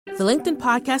The LinkedIn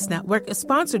Podcast Network is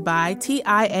sponsored by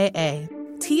TIAA.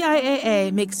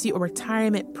 TIAA makes you a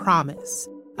retirement promise,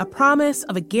 a promise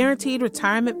of a guaranteed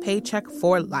retirement paycheck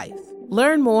for life.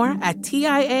 Learn more at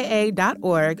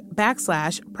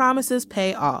TIAA.org/promises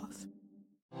pay off.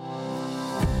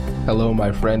 Hello,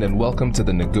 my friend, and welcome to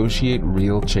the Negotiate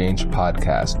Real Change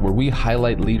podcast, where we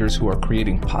highlight leaders who are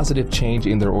creating positive change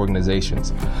in their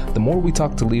organizations. The more we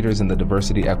talk to leaders in the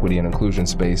diversity, equity, and inclusion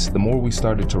space, the more we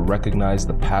started to recognize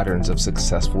the patterns of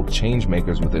successful change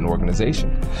makers within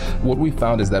organization. What we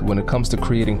found is that when it comes to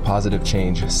creating positive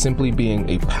change, simply being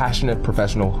a passionate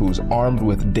professional who's armed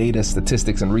with data,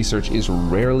 statistics, and research is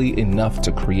rarely enough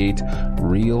to create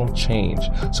real change.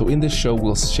 So in this show,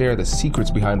 we'll share the secrets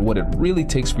behind what it really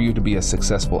takes for you to be a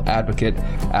successful advocate,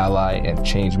 ally, and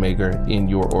change maker in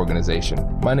your organization.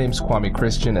 My name's Kwame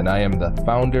Christian, and I am the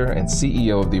founder and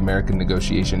CEO of the American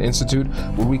Negotiation Institute,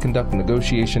 where we conduct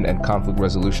negotiation and conflict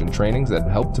resolution trainings that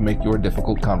help to make your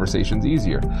difficult conversations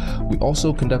easier. We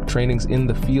also conduct trainings in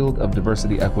the field of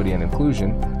diversity, equity, and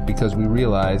inclusion because we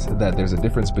realize that there's a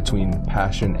difference between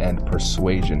passion and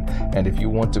persuasion. And if you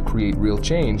want to create real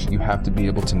change, you have to be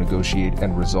able to negotiate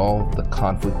and resolve the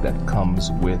conflict that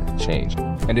comes with change.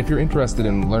 And if you're interested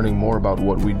in learning more about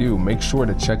what we do, make sure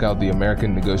to check out the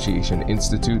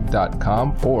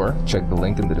AmericanNegotiationInstitute.com or check the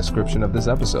link in the description of this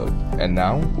episode. And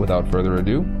now, without further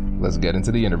ado, let's get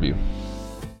into the interview.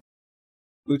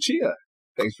 Lucia,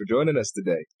 thanks for joining us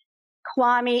today.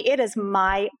 Kwame, it is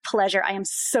my pleasure. I am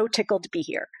so tickled to be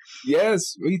here.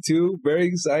 Yes, me too. Very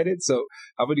excited. So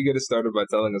how about you get us started by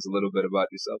telling us a little bit about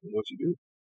yourself and what you do?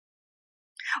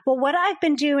 Well, what I've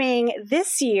been doing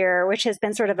this year, which has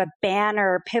been sort of a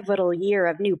banner, pivotal year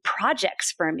of new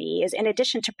projects for me, is in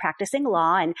addition to practicing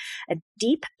law and a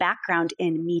deep background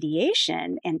in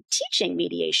mediation and teaching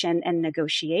mediation and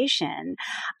negotiation,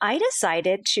 I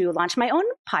decided to launch my own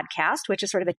podcast, which is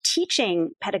sort of a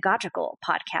teaching pedagogical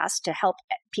podcast to help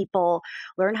people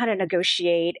learn how to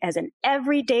negotiate as an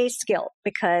everyday skill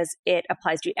because it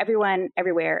applies to everyone,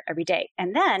 everywhere, every day.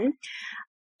 And then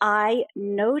I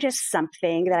noticed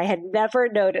something that I had never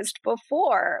noticed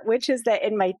before, which is that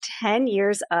in my 10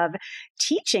 years of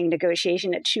teaching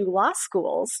negotiation at 2 law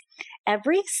schools,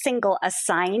 every single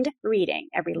assigned reading,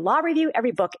 every law review,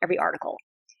 every book, every article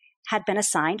had been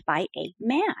assigned by a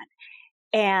man.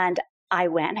 And I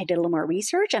went and I did a little more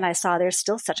research and I saw there's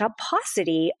still such a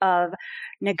paucity of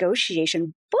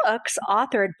negotiation books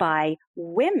authored by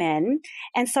women.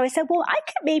 And so I said, well, I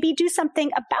could maybe do something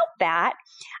about that.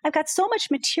 I've got so much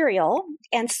material.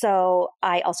 And so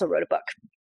I also wrote a book.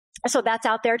 So that's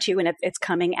out there too, and it's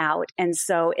coming out. And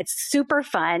so it's super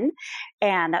fun.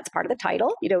 And that's part of the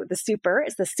title. You know, the super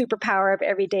is the superpower of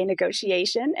everyday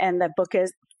negotiation. And the book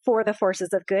is For the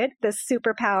Forces of Good, the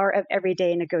superpower of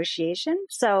everyday negotiation.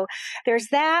 So there's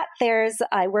that.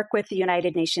 I work with the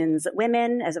United Nations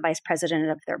Women as a vice president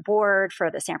of their board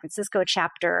for the San Francisco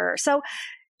chapter. So,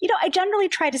 you know, I generally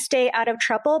try to stay out of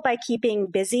trouble by keeping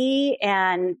busy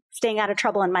and staying out of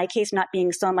trouble, in my case, not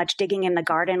being so much digging in the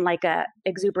garden like a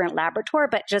exuberant Labrador,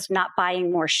 but just not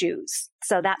buying more shoes.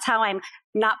 So that's how I'm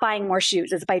not buying more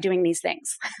shoes, is by doing these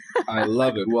things. I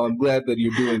love it. Well, I'm glad that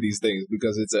you're doing these things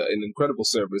because it's an incredible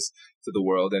service to the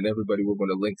world. And everybody, we're going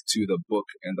to link to the book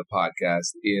and the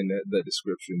podcast in the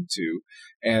description too.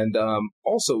 And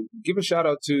also give a shout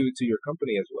out to your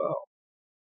company as well.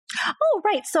 Oh,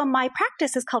 right. So my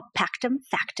practice is called Pactum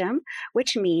Factum,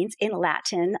 which means in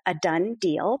Latin, a done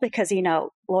deal, because, you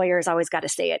know, lawyers always got to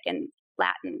say it in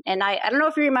Latin. And I don't know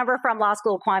if you remember from law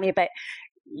school, Kwame, but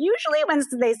usually when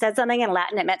they said something in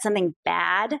Latin, it meant something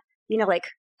bad, you know, like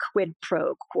quid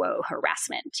pro quo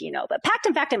harassment, you know, but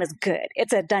Pactum Factum is good.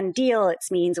 It's a done deal. It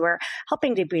means we're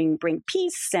helping to bring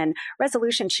peace and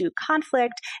resolution to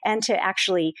conflict and to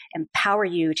actually empower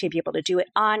you to be able to do it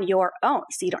on your own.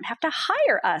 So you don't have to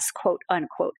hire us, quote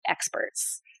unquote,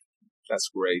 experts. That's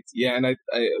great. Yeah, and I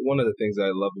one of the things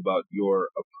I love about your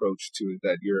approach to is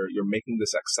that you're making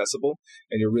this accessible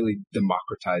and you're really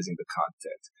democratizing the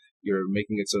content. You're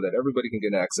making it so that everybody can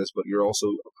get access, but you're also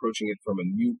approaching it from a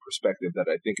new perspective that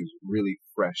I think is really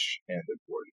fresh and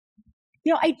important.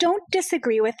 You know, I don't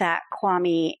disagree with that,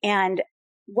 Kwame. And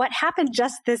what happened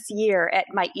just this year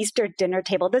at my Easter dinner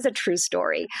table, this is a true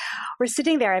story. We're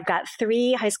sitting there. I've got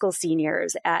 3 high school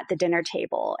seniors at the dinner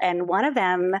table. And one of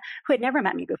them, who had never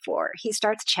met me before, he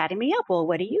starts chatting me up. Well,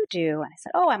 what do you do? And I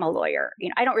said, oh, I'm a lawyer. You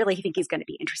know, I don't really think he's going to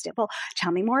be interested. Well,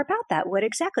 tell me more about that. What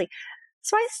exactly?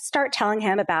 So I start telling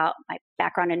him about my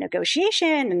background in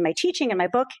negotiation and my teaching and my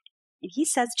book. And he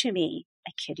says to me,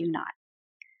 I kid you not,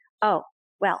 oh,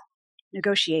 well,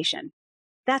 negotiation.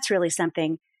 That's really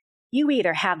something. You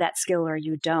either have that skill or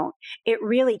you don't. It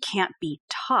really can't be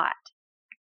taught.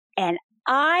 And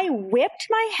I whipped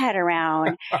my head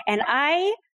around and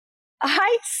I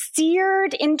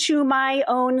seared into my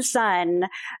own son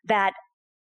that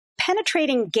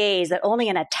penetrating gaze that only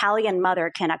an Italian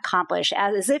mother can accomplish,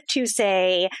 as if to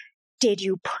say, did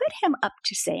you put him up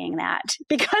to saying that?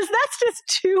 Because that's just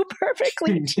too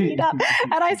perfectly teed up.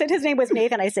 And I said, his name was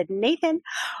Nathan. I said, Nathan,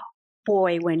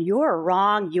 boy, when you're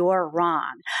wrong, you're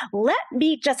wrong. Let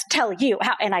me just tell you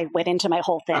how. And I went into my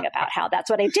whole thing about how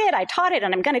that's what I did. I taught it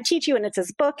and I'm going to teach you. And it's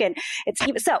his book. And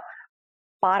so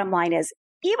bottom line is,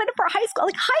 even for high school,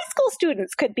 like high school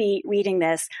students could be reading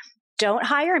this. Don't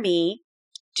hire me.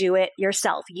 Do it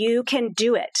yourself. You can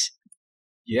do it.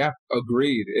 Yeah,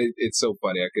 agreed. It's so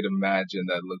funny. I could imagine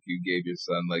that look you gave your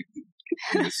son, like,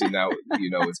 see now,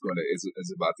 it's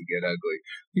about to get ugly.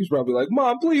 He's probably like,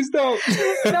 Mom, please don't.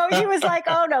 No, he was like,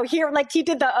 oh no, here, like he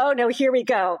did the, oh no, here we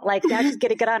go. Like now she's going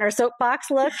to get on her soapbox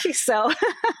look. So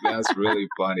that's really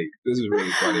funny. This is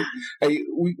really funny. Hey,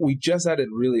 we just had a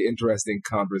really interesting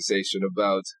conversation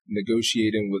about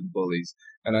negotiating with bullies.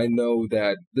 And I know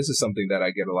that this is something that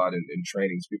I get a lot in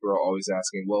trainings. People are always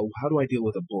asking, well, how do I deal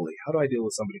with a bully? How do I deal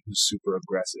with somebody who's super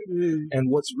aggressive?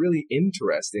 And what's really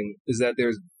interesting is that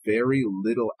there's very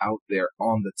little out there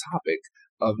on the topic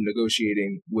of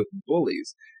negotiating with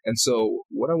bullies. And so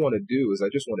what I want to do is I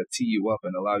just want to tee you up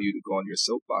and allow you to go on your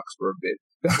soapbox for a bit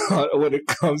when it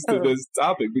comes to this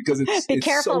topic, because it's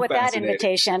careful so with that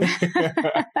invitation.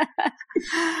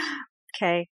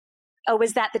 Okay. Oh,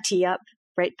 was that the tee up?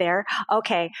 Right there.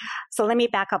 Okay. So let me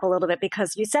back up a little bit,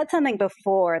 because you said something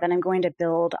before that I'm going to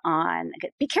build on.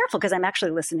 Be careful, because I'm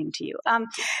actually listening to you.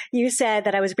 You said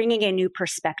that I was bringing a new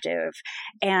perspective,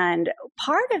 and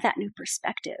part of that new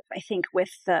perspective, I think, with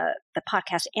the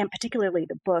podcast and particularly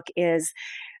the book is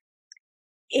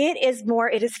it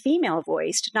is female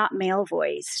voiced, not male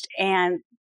voiced. And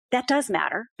that does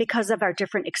matter because of our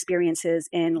different experiences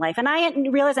in life. And I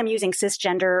realize I'm using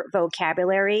cisgender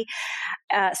vocabulary.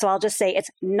 So I'll just say it's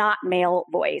not male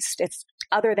voiced. It's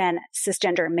other than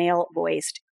cisgender male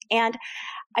voiced. And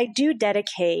I do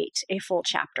dedicate a full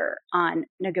chapter on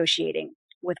negotiating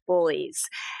with bullies.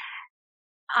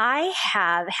 I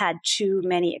have had too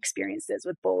many experiences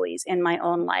with bullies in my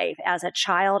own life as a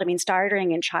child. I mean,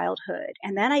 starting in childhood.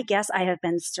 And then I guess I have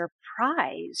been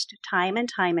surprised time and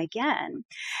time again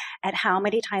at how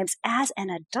many times as an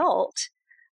adult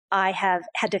I have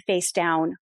had to face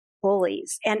down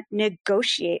bullies and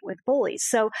negotiate with bullies.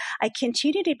 So I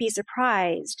continue to be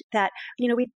surprised that,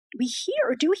 we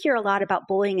hear a lot about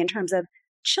bullying in terms of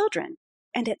children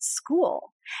and at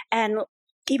school, and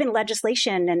even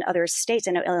legislation in other states.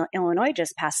 I know Illinois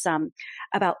just passed some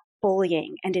about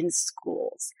bullying and in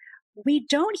schools. We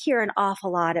don't hear an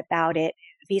awful lot about it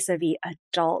vis-a-vis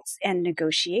adults and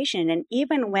negotiation. And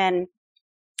even when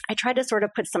I tried to sort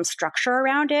of put some structure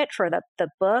around it for the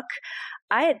book,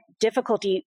 I had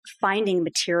difficulty finding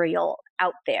material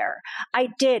out there. I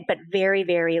did, but very,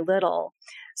 very little.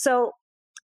 So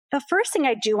the first thing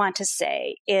I do want to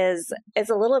say is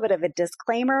a little bit of a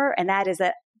disclaimer, and that is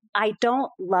that I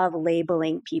don't love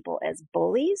labeling people as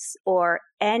bullies or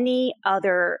any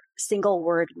other single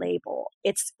word label.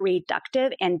 It's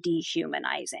reductive and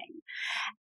dehumanizing.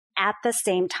 At the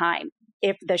same time,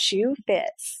 if the shoe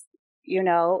fits,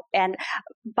 and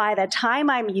by the time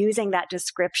I'm using that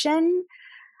description,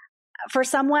 for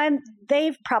someone,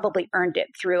 they've probably earned it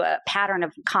through a pattern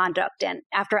of conduct. And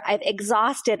after I've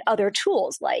exhausted other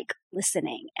tools like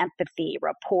listening, empathy,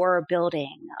 rapport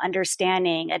building,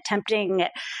 understanding, attempting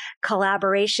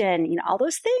collaboration, all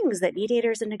those things that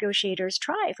mediators and negotiators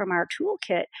try from our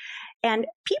toolkit. And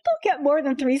people get more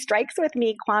than 3 strikes with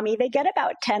me, Kwame. They get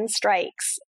about 10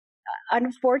 strikes.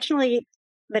 Unfortunately,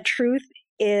 the truth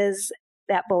is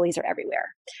that bullies are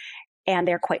everywhere, and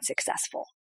they're quite successful.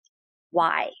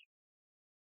 Why?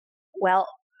 Well,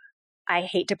 I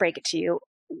hate to break it to you.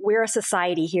 We're a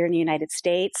society here in the United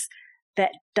States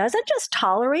that doesn't just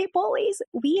tolerate bullies,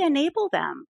 we enable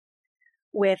them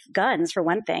with guns, for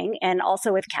one thing, and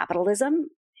also with capitalism.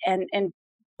 And in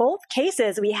both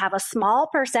cases, we have a small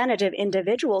percentage of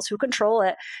individuals who control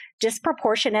a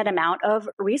disproportionate amount of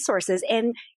resources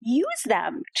and use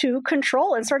them to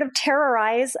control and sort of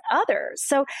terrorize others.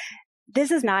 So this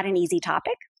is not an easy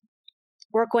topic.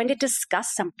 We're going to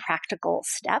discuss some practical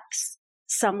steps,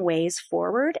 some ways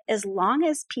forward, as long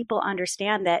as people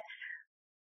understand that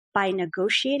by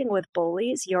negotiating with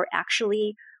bullies, you're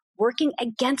actually working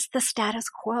against the status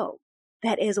quo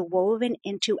that is woven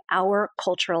into our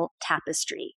cultural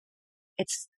tapestry.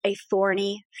 It's a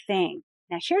thorny thing.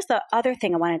 Now, here's the other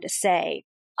thing I wanted to say.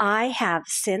 I have,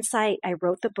 since I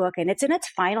wrote the book, and it's in its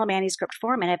final manuscript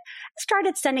form, and I've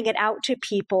started sending it out to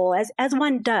people as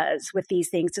one does with these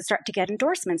things to start to get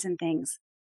endorsements and things.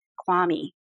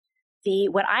 Kwame,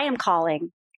 what I am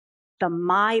calling the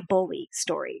My Bully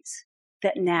stories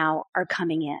that now are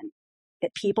coming in,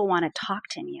 that people want to talk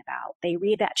to me about. They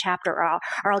read that chapter, or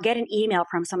I'll get an email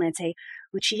from someone and say,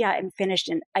 Lucia, I'm finished,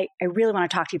 and I really want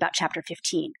to talk to you about chapter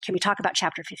 15. Can we talk about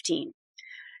chapter 15?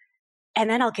 And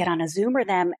then I'll get on a Zoom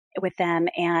with them,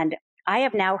 and I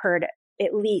have now heard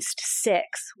at least 6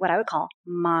 what I would call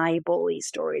My Bully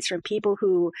stories from people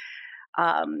who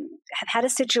have had a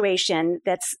situation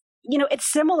that's,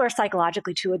 it's similar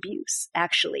psychologically to abuse,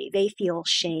 actually. They feel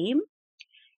shame.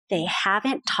 They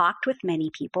haven't talked with many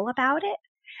people about it.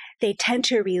 They tend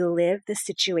to relive the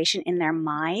situation in their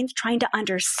minds, trying to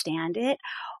understand it,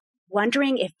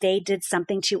 wondering if they did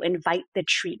something to invite the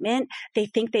treatment. They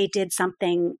think they did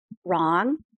something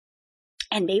wrong.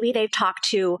 And maybe they've talked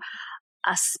to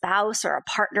a spouse or a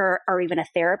partner or even a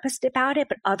therapist about it,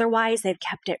 but otherwise they've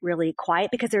kept it really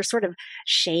quiet because there's sort of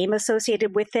shame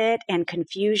associated with it and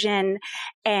confusion.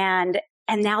 And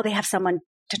now they have someone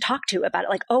to talk to about it,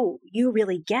 like, oh, you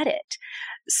really get it.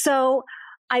 So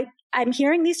I'm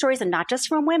hearing these stories, and not just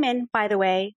from women, by the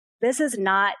way. This is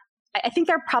not, I think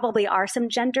there probably are some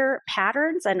gender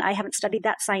patterns, and I haven't studied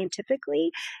that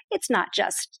scientifically. It's not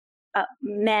just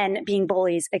men being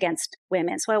bullies against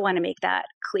women. So I want to make that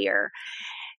clear.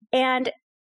 And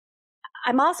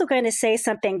I'm also going to say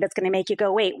something that's going to make you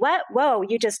go, wait, what? Whoa,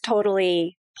 you just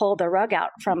totally pulled the rug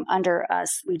out from under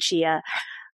us, Lucia.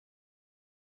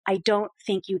 I don't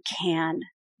think you can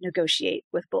negotiate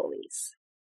with bullies.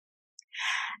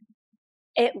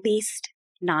 At least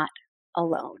not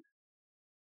alone.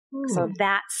 So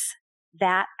that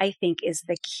I think is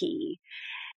the key.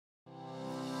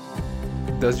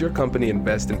 Does your company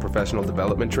invest in professional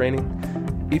development training?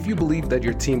 If you believe that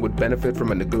your team would benefit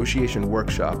from a negotiation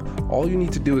workshop, all you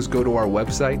need to do is go to our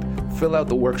website, fill out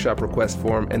the workshop request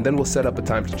form, and then we'll set up a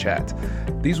time to chat.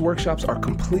 These workshops are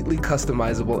completely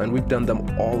customizable, and we've done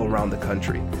them all around the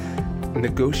country.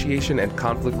 Negotiation and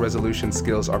conflict resolution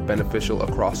skills are beneficial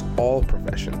across all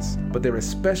professions, but they're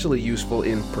especially useful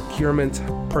in procurement,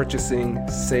 purchasing,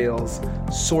 sales,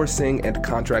 sourcing, and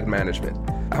contract management.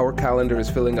 Our calendar is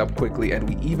filling up quickly, and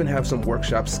we even have some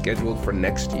workshops scheduled for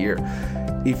next year.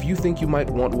 If you think you might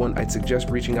want one, I'd suggest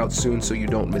reaching out soon so you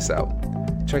don't miss out.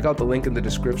 Check out the link in the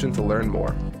description to learn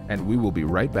more, and we will be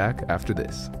right back after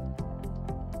this.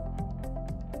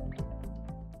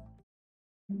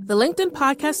 The LinkedIn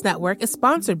Podcast Network is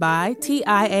sponsored by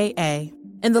TIAA.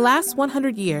 In the last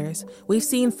 100 years, we've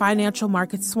seen financial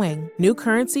markets swing, new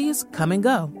currencies come and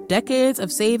go, decades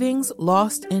of savings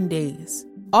lost in days,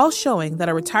 all showing that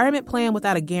a retirement plan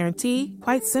without a guarantee,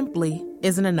 quite simply,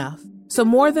 isn't enough. So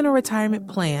more than a retirement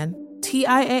plan,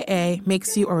 TIAA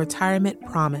makes you a retirement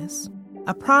promise.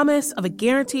 A promise of a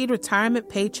guaranteed retirement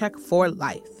paycheck for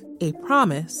life. A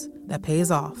promise that pays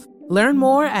off. Learn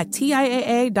more at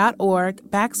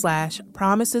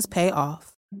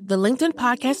TIAA.org/promisespayoff. The LinkedIn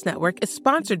Podcast Network is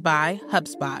sponsored by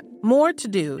HubSpot. More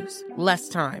to-dos, less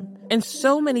time, and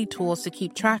so many tools to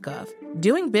keep track of.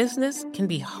 Doing business can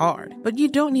be hard, but you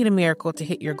don't need a miracle to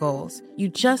hit your goals. You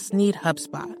just need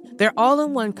HubSpot. Their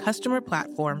all-in-one customer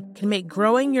platform can make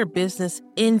growing your business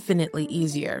infinitely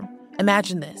easier.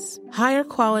 Imagine this: higher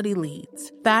quality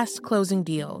leads, fast closing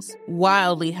deals,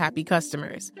 wildly happy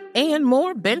customers, and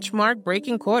more benchmark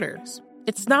breaking quarters.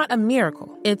 It's not a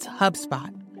miracle, it's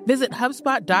HubSpot. Visit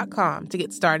HubSpot.com to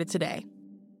get started today.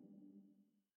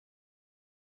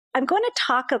 I'm going to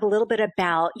talk a little bit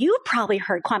about, you've probably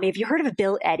heard, Kwame, have you heard of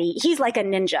Bill Eddy? He's like a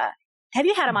ninja. Have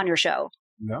you had him on your show?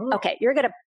 No. Okay, you're going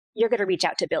to reach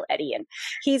out to Bill Eddy. And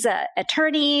he's an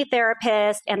attorney,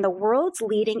 therapist, and the world's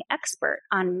leading expert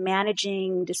on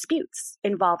managing disputes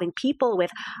involving people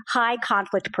with high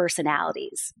conflict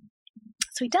personalities.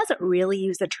 So he doesn't really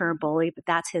use the term bully, but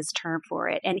that's his term for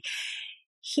it. And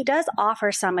he does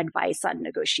offer some advice on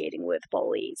negotiating with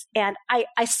bullies. And I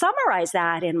summarize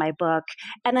that in my book,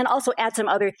 and then also add some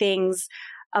other things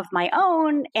of my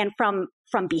own and from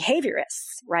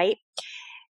behaviorists, right?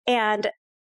 And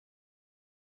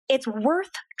it's worth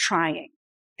trying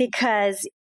because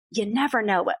you never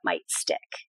know what might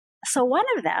stick. So one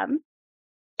of them,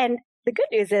 and the good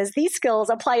news is these skills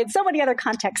apply in so many other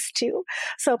contexts too.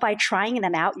 So by trying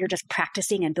them out, you're just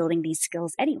practicing and building these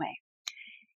skills anyway.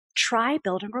 Try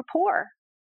building rapport.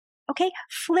 Okay,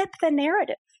 flip the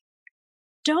narrative.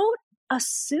 Don't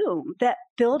assume that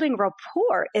building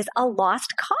rapport is a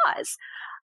lost cause.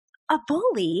 A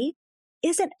bully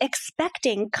isn't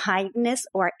expecting kindness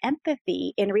or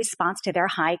empathy in response to their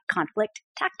high conflict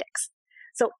tactics.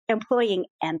 So employing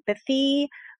empathy,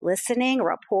 listening,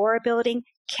 rapport building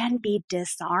can be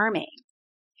disarming.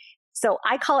 So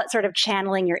I call it sort of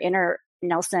channeling your inner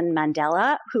Nelson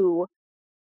Mandela, who,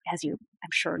 as you I'm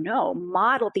sure know,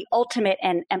 modeled the ultimate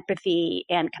in empathy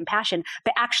and compassion,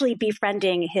 but actually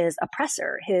befriending his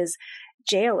oppressor, his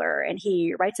jailer. And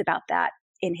he writes about that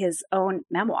in his own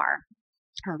memoir,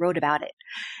 or wrote about it.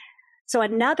 So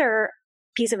another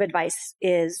piece of advice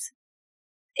is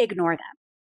ignore them.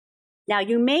 Now,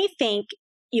 you may think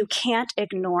you can't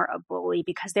ignore a bully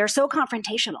because they're so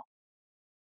confrontational.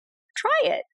 Try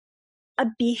it. A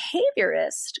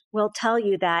behaviorist will tell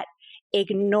you that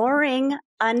ignoring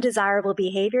undesirable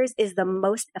behaviors is the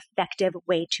most effective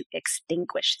way to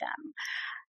extinguish them.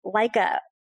 Like a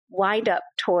wind-up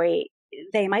toy,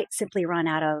 they might simply run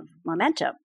out of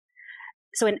momentum.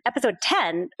 So in episode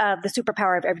 10 of The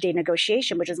Superpower of Everyday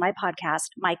Negotiation, which is my podcast,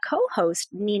 my co-host,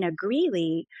 Nina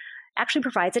Greeley, actually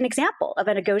provides an example of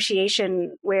a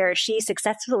negotiation where she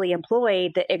successfully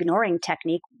employed the ignoring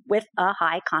technique with a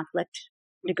high conflict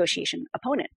negotiation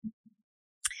opponent.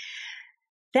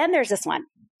 Then there's this one,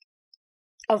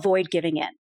 avoid giving in.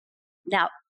 Now,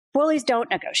 bullies don't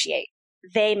negotiate.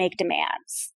 They make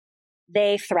demands.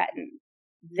 They threaten.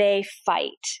 They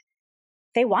fight.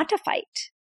 They want to fight.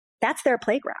 That's their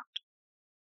playground.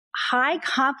 High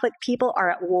conflict people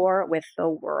are at war with the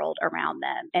world around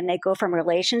them, and they go from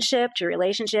relationship to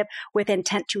relationship with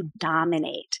intent to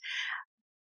dominate.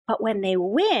 But when they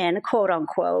win, quote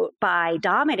unquote, by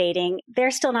dominating,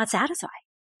 they're still not satisfied.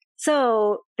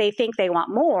 So they think they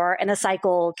want more, and the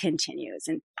cycle continues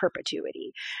in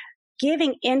perpetuity.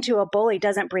 Giving into a bully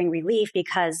doesn't bring relief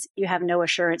because you have no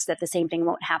assurance that the same thing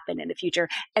won't happen in the future.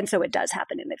 And so it does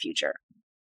happen in the future.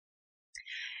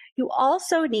 You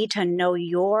also need to know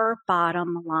your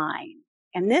bottom line.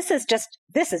 And this is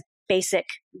basic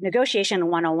negotiation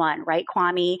 101, right,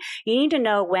 Kwame? You need to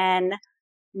know when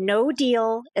no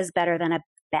deal is better than a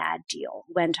bad deal,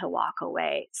 when to walk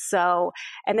away. So,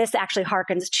 and this actually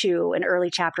harkens to an early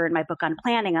chapter in my book on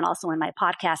planning and also in my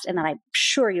podcast, and that I'm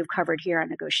sure you've covered here on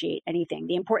Negotiate Anything,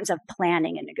 the importance of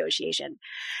planning and negotiation.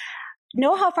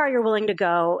 Know how far you're willing to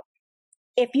go.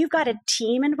 If you've got a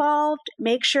team involved,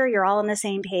 make sure you're all on the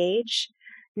same page.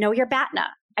 Know your BATNA.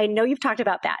 I know you've talked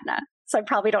about BATNA, so I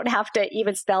probably don't have to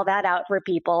even spell that out for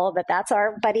people, but that's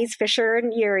our buddies Fisher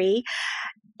and Urey.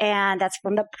 And that's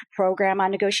from the program on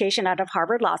negotiation out of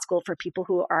Harvard Law School for people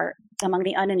who are among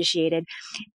the uninitiated.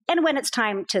 And when it's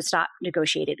time to stop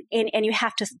negotiating, and you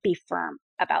have to be firm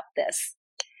about this.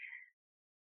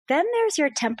 Then there's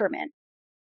your temperament.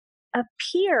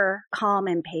 Appear calm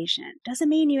and patient. Doesn't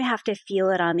mean you have to feel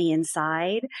it on the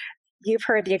inside. You've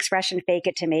heard the expression fake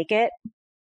it to make it.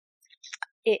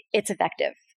 It's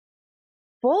effective.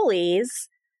 Bullies,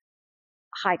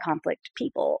 high conflict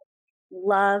people,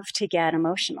 love to get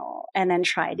emotional and then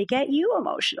try to get you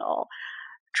emotional.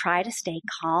 Try to stay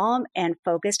calm and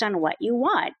focused on what you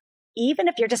want. Even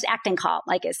if you're just acting calm,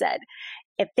 like I said,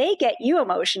 if they get you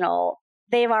emotional,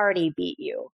 they've already beat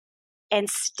you.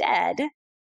 Instead,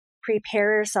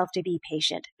 prepare yourself to be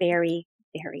patient, very,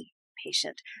 very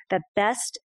patient. The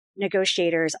best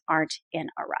negotiators aren't in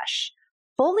a rush.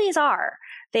 Bullies are.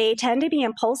 They tend to be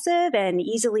impulsive and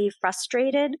easily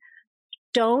frustrated.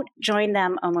 Don't join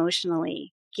them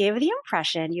emotionally. Give the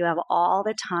impression you have all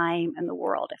the time in the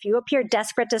world. If you appear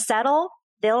desperate to settle,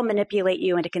 they'll manipulate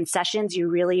you into concessions you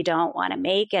really don't want to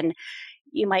make, and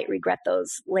you might regret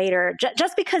those later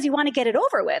just because you want to get it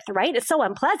over with, right? It's so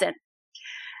unpleasant.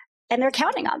 And they're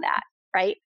counting on that,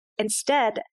 right?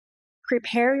 Instead,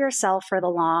 prepare yourself for the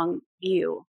long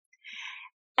view.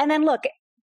 And then look,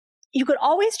 you could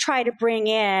always try to bring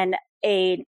in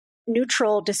a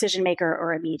neutral decision maker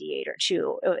or a mediator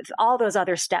too. If all those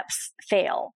other steps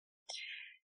fail.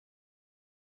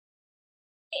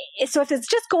 So if it's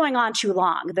just going on too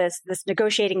long, this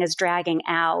negotiating is dragging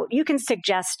out, you can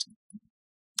suggest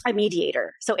a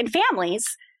mediator. So in families,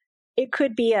 it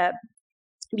could be a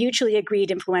mutually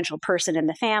agreed influential person in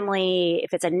the family.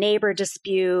 If it's a neighbor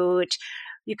dispute,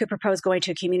 you could propose going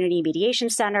to a community mediation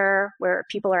center where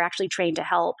people are actually trained to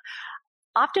help.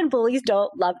 Often bullies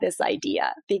don't love this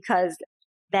idea because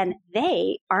then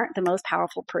they aren't the most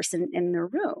powerful person in the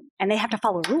room and they have to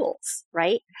follow rules,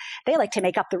 right? They like to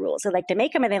make up the rules. They like to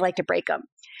make them and they like to break them.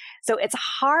 So it's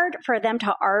hard for them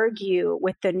to argue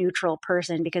with the neutral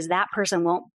person because that person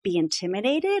won't be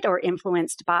intimidated or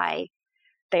influenced by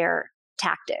their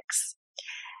tactics.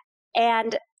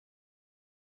 And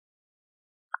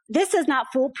this is not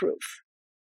foolproof.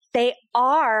 They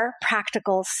are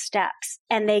practical steps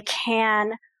and they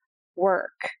can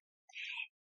work.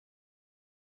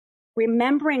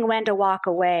 Remembering when to walk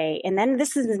away. And then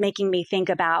this is making me think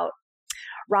about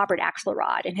Robert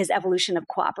Axelrod and his evolution of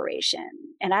cooperation.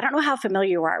 And I don't know how familiar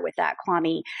you are with that,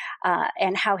 Kwame,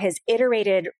 and how his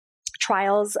iterated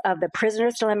trials of the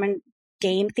prisoner's dilemma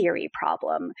game theory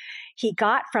problem, he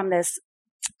got from this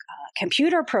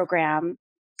computer program.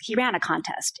 He ran a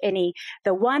contest, and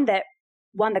the one that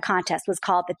won the contest was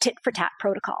called the tit for tat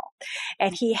protocol.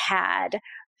 And he had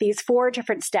these 4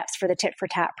 different steps for the tit for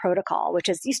tat protocol, which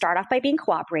is you start off by being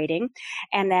cooperating.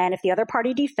 And then if the other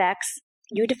party defects,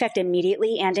 you defect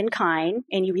immediately and in kind,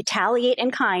 and you retaliate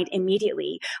in kind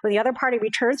immediately. When the other party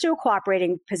returns to a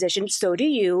cooperating position, so do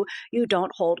you. You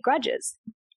don't hold grudges.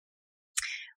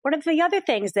 One of the other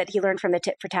things that he learned from the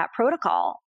tit for tat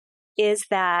protocol is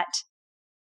that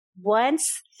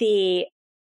once the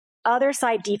other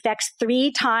side defects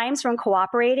 3 times from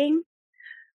cooperating,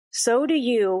 so do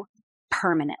you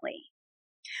permanently.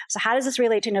 So how does this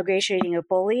relate to negotiating with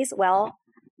bullies? Well,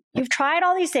 you've tried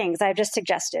all these things I've just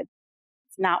suggested.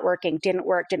 It's not working, didn't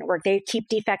work. They keep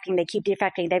defecting.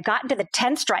 They've gotten to the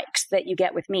 10 strikes that you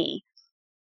get with me.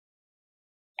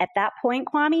 At that point,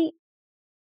 Kwame,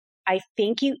 I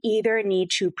think you either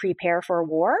need to prepare for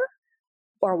war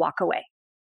or walk away.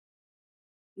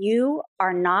 You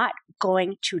are not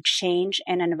going to change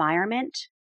an environment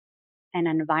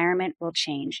will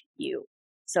change you.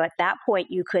 So at that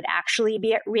point, you could actually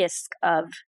be at risk of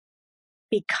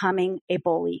becoming a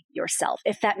bully yourself,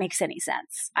 if that makes any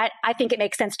sense. I think it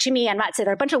makes sense to me. I'm not saying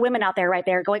there are a bunch of women out there right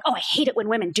there going, oh, I hate it when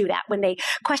women do that, when they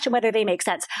question whether they make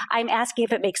sense. I'm asking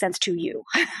if it makes sense to you.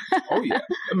 Oh, yeah,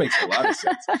 that makes a lot of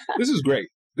sense. This is great.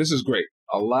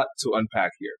 A lot to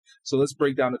unpack here. So let's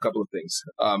break down a couple of things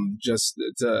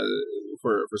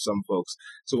for some folks.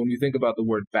 So when you think about the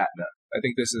word BATNA, I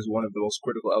think this is one of the most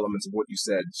critical elements of what you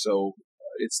said. So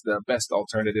it's the best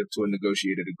alternative to a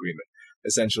negotiated agreement.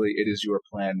 Essentially, it is your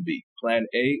plan B. Plan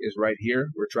A is right here.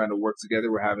 We're trying to work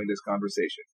together. We're having this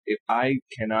conversation. If I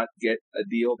cannot get a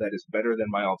deal that is better than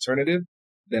my alternative,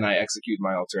 then I execute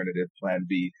my alternative, plan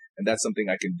B. And that's something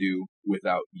I can do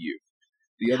without you.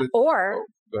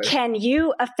 Can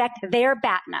you affect their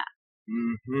BATNA?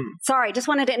 Mm-hmm. Sorry, just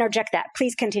wanted to interject that.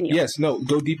 Please continue. Yes, no,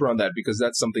 go deeper on that, because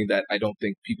that's something that I don't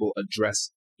think people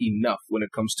address enough when it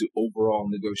comes to overall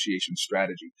negotiation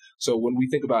strategy. So when we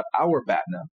think about our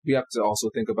BATNA, we have to also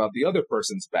think about the other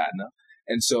person's BATNA.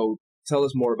 And so tell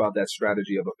us more about that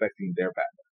strategy of affecting their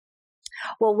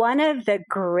BATNA. Well, one of the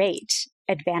great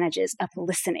advantages of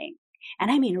listening,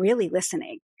 and I mean really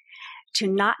listening, to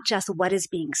not just what is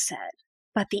being said,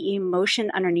 but the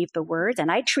emotion underneath the words.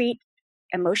 And I treat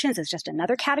emotions as just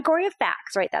another category of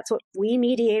facts, right? That's what we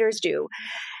mediators do.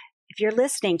 If you're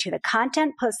listening to the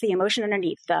content plus the emotion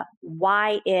underneath, the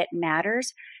why it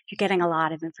matters, you're getting a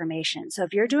lot of information. So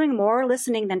if you're doing more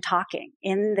listening than talking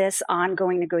in this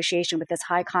ongoing negotiation with this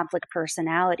high conflict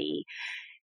personality,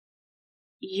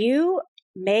 you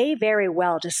may very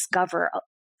well discover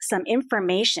some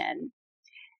information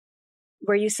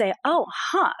where you say,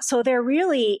 so they're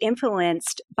really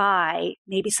influenced by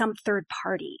maybe some third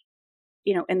party,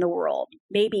 in the world,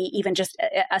 maybe even just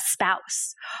a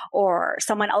spouse or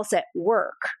someone else at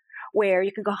work, where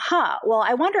you can go, well,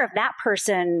 I wonder if that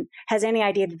person has any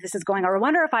idea that this is going on, or I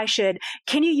wonder if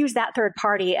can you use that third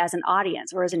party as an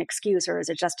audience or as an excuse or as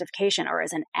a justification or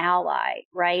as an ally,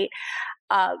 right?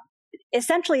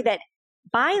 Essentially that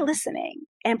by listening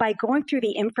and by going through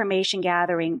the information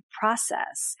gathering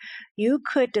process, you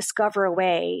could discover a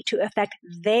way to affect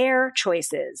their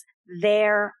choices,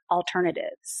 their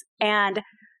alternatives. And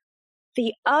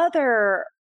the other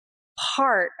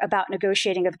part about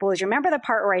negotiating with bullies, remember the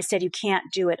part where I said you can't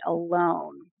do it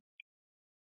alone?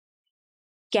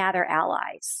 Gather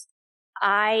allies.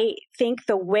 I think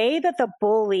the way that the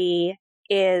bully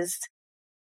is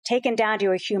taken down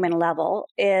to a human level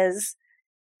is,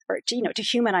 or to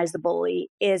humanize the bully,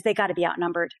 is they got to be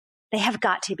outnumbered. They have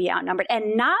got to be outnumbered,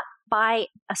 and not by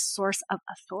a source of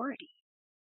authority,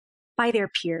 by their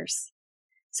peers.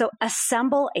 So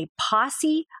assemble a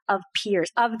posse of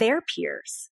peers, of their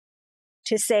peers,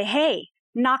 to say, hey,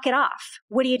 knock it off.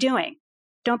 What are you doing?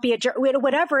 Don't be a jerk,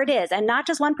 whatever it is. And not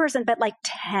just one person, but like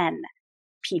 10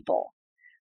 people.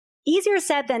 Easier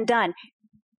said than done.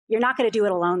 You're not going to do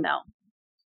it alone, though.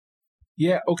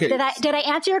 Yeah, okay. Did I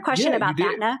answer your question about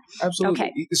BATNA? Absolutely.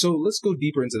 Okay. So let's go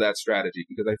deeper into that strategy,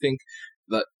 because I think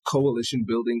that coalition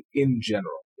building in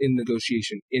general, in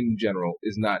negotiation in general,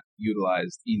 is not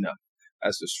utilized enough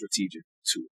as a strategic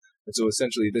tool. And so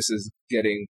essentially this is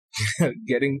getting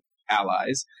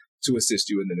allies to assist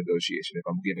you in the negotiation, if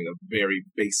I'm giving a very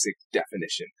basic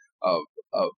definition of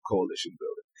coalition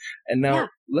building. And now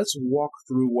let's walk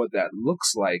through what that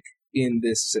looks like in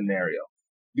this scenario.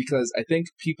 Because I think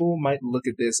people might look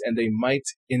at this and they might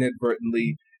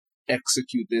inadvertently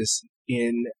execute this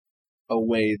in a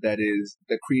way that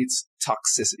creates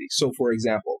toxicity. So, for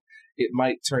example, it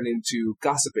might turn into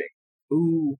gossiping.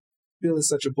 Ooh, Bill is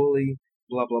such a bully,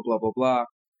 blah, blah, blah, blah, blah.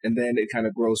 And then it kind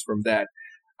of grows from that.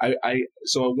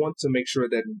 So I want to make sure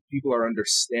that people are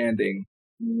understanding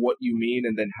what you mean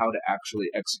and then how to actually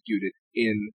execute it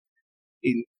in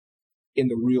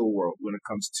the real world when it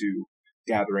comes to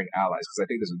gathering allies, because I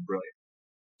think this is brilliant.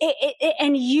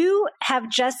 And you have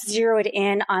just zeroed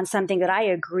in on something that I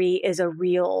agree is a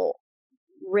real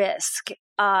risk.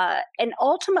 And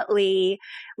ultimately,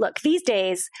 look, these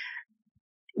days,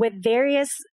 with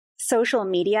various social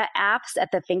media apps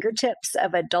at the fingertips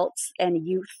of adults and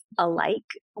youth alike,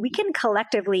 we can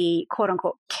collectively, quote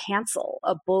unquote, cancel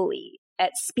a bully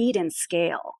at speed and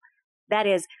scale. That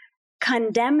is,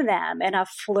 condemn them in a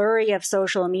flurry of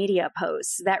social media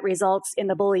posts that results in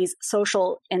the bully's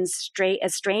social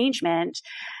estrangement.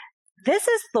 This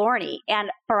is thorny. And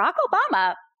Barack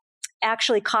Obama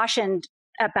actually cautioned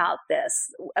about this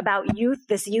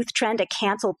youth trend to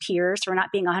cancel peers for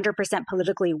not being 100%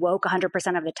 politically woke 100%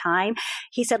 of the time.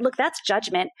 He said, look, that's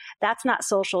judgment. That's not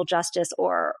social justice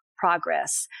or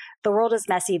progress. The world is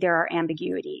messy. There are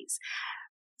ambiguities.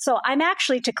 So I'm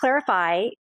actually, to clarify,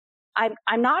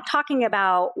 I'm not talking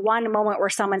about one moment where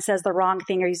someone says the wrong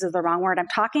thing or uses the wrong word. I'm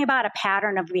talking about a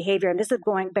pattern of behavior. And this has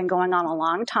been going on a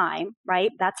long time,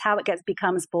 right? That's how it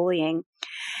becomes bullying.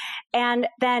 And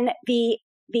then the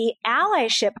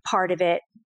allyship part of it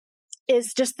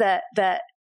is just the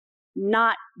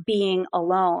not being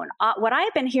alone. What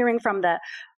I've been hearing from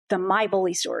the My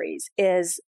Bully stories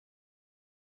is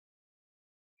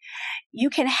you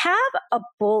can have a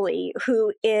bully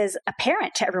who is a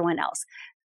parent to everyone else.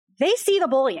 They see the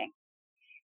bullying.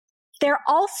 They're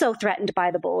also threatened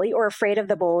by the bully or afraid of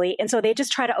the bully. And so they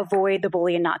just try to avoid the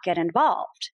bully and not get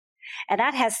involved. And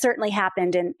that has certainly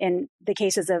happened in the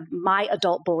cases of my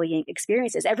adult bullying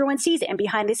experiences. Everyone sees it. And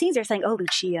behind the scenes, they're saying, oh,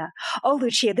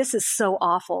 Lucia, this is so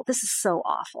awful. This is so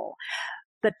awful.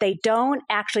 But they don't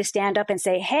actually stand up and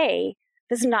say, hey,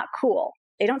 this is not cool.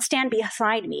 They don't stand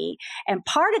beside me. And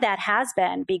part of that has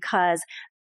been because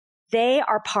they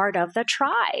are part of the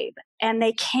tribe and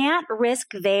they can't risk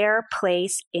their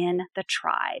place in the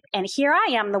tribe. And here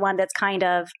I am, the one that's kind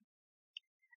of,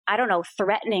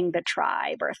 threatening the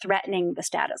tribe or threatening the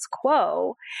status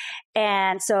quo.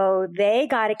 And so they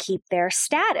got to keep their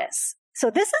status. So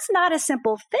this is not a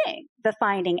simple thing, the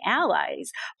finding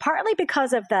allies, partly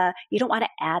because of you don't want to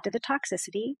add to the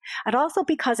toxicity, and also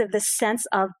because of the sense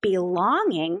of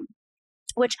belonging,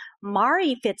 which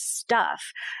Mari Fitzstuff,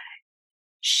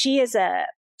 she is a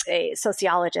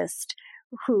sociologist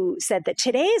who said that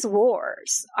today's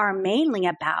wars are mainly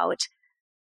about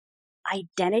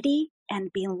identity and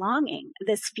belonging,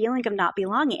 this feeling of not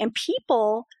belonging. And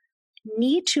people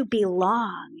need to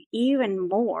belong even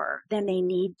more than they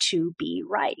need to be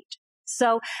right.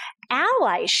 So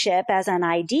allyship as an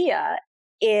idea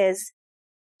is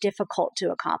difficult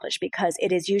to accomplish because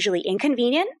it is usually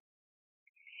inconvenient.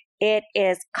 It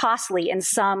is costly in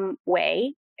some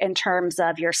way in terms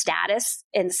of your status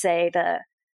in, say,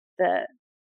 the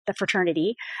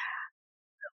fraternity,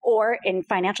 or in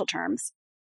financial terms.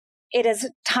 It is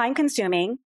time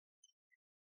consuming.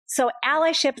 So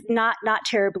allyship not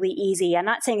terribly easy. I'm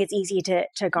not saying it's easy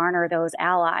to garner those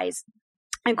allies.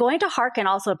 I'm going to hearken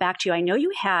also back to you. I know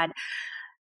you had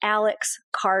Alex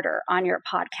Carter on your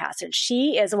podcast, and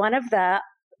she is one of the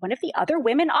other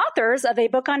women authors of a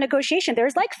book on negotiation.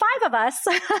 There's like 5 of us.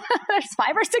 There's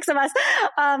 5 or 6 of us.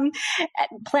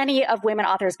 Plenty of women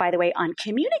authors, by the way, on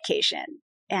communication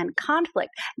and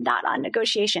conflict, not on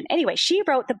negotiation. Anyway, she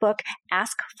wrote the book,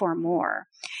 Ask for More.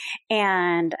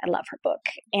 And I love her book.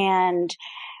 And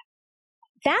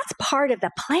that's part of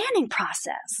the planning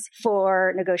process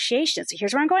for negotiation. So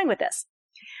here's where I'm going with this.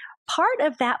 Part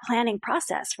of that planning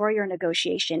process for your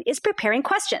negotiation is preparing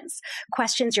questions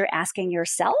you're asking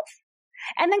yourself,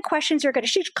 and then questions you're going to,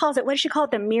 she calls it, what does she call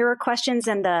it? The mirror questions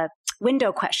and the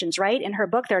window questions, right? In her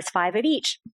book, there's 5 of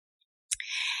each.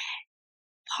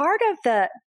 Part of the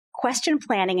question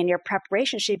planning in your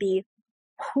preparation should be,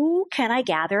 who can I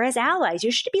gather as allies?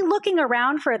 You should be looking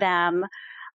around for them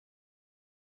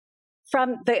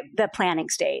from the planning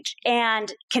stage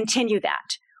and continue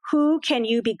that. Who can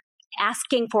you be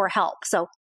asking for help? So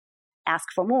Ask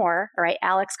for More, all right?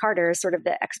 Alex Carter is sort of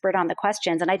the expert on the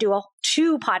questions. And I do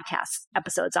 2 podcast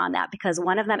episodes on that because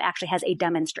one of them actually has a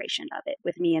demonstration of it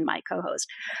with me and my co-host.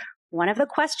 One of the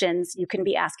questions you can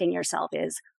be asking yourself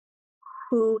is,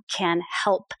 who can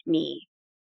help me?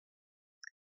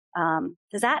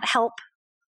 Does that help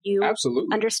you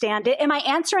Absolutely. understand it? Am I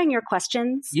answering your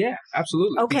questions? Yeah,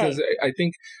 absolutely. Okay. Because I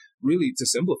think really to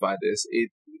simplify this,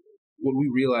 what we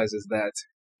realize is that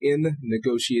in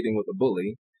negotiating with a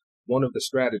bully, one of the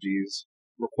strategies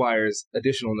requires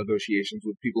additional negotiations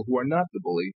with people who are not the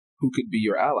bully, who could be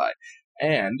your ally.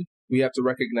 And we have to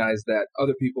recognize that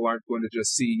other people aren't going to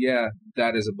just see, yeah,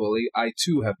 that is a bully. I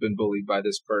too have been bullied by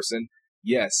this person.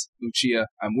 Yes, Lucia,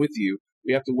 I'm with you.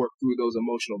 We have to work through those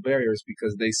emotional barriers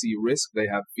because they see risk, they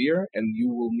have fear, and you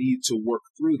will need to work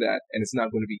through that. And it's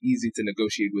not going to be easy to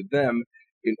negotiate with them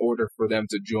in order for them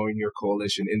to join your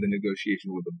coalition in the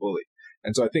negotiation with the bully.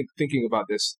 And so I think thinking about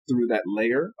this through that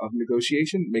layer of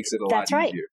negotiation makes it a lot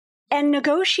easier. And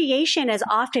negotiation is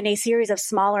often a series of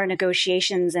smaller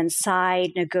negotiations and side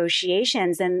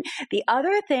negotiations. And the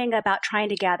other thing about trying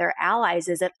to gather allies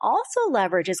is it also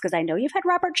leverages, because I know you've had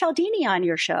Robert Cialdini on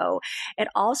your show, it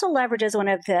also leverages one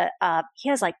of the, he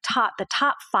has like the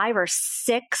top 5 or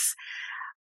 6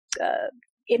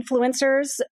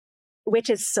 influencers, which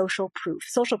is social proof.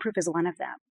 Social proof is one of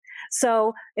them.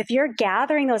 So if you're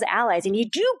gathering those allies and you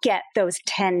do get those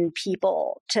 10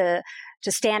 people to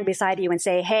stand beside you and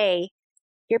say, hey,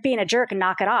 you're being a jerk and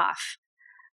knock it off,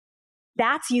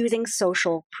 that's using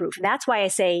social proof. That's why I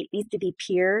say it needs to be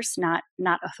peers, not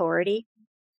authority.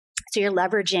 So you're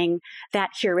leveraging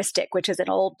that heuristic, which is an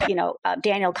old,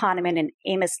 Daniel Kahneman and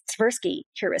Amos Tversky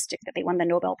heuristic that they won the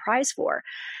Nobel Prize for.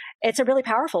 It's a really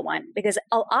powerful one because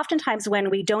oftentimes when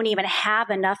we don't even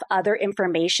have enough other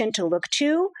information to look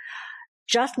to,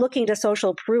 just looking to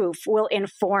social proof will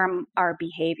inform our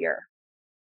behavior.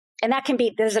 And that can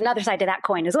be, there's another side to that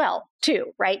coin as well,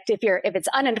 too, right? If it's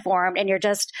uninformed and you're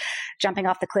just jumping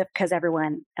off the cliff because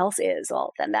everyone else is,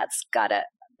 well, then that's got a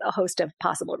host of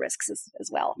possible risks as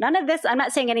well. None of this, I'm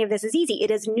not saying any of this is easy.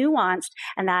 It is nuanced,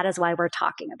 and that is why we're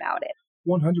talking about it.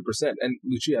 100%. And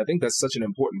Lucia, I think that's such an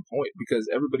important point because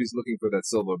everybody's looking for that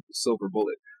silver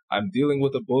bullet. I'm dealing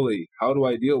with a bully. How do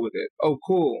I deal with it? Oh,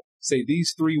 cool. Say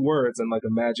these 3 words and like a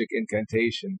magic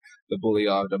incantation, the bully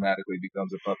automatically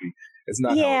becomes a puppy. It's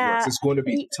not how it works. It's going to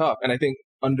be tough. And I think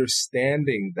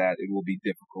understanding that it will be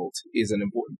difficult is an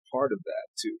important part of that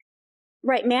too.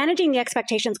 Right. Managing the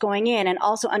expectations going in and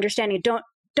also understanding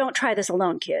don't try this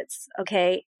alone, kids.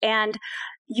 Okay. And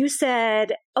you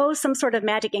said, some sort of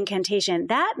magic incantation.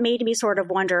 That made me sort of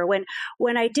wonder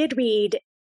when I did read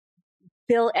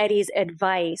Bill Eddy's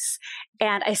advice,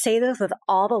 and I say this with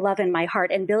all the love in my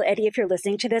heart. And Bill Eddy, if you're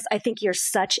listening to this, I think you're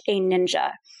such a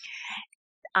ninja.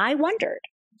 I wondered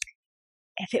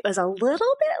if it was a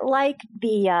little bit like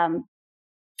the,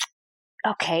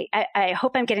 I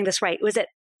hope I'm getting this right. Was it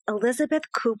Elizabeth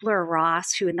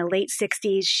Kubler-Ross, who in the late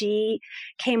 60s, she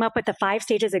came up with the 5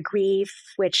 stages of grief,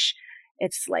 which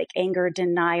it's like anger,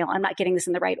 denial. I'm not getting this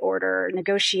in the right order.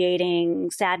 Negotiating,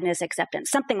 sadness,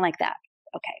 acceptance, something like that.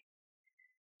 Okay.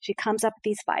 She comes up with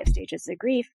these 5 stages of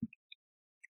grief.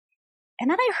 And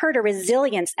then I heard a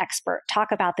resilience expert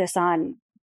talk about this on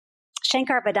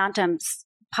Shankar Vedantam's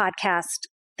podcast,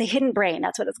 The Hidden Brain,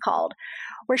 that's what it's called,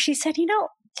 where she said,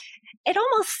 it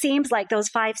almost seems like those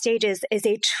 5 stages is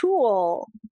a tool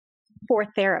for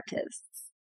therapists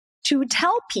to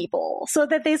tell people so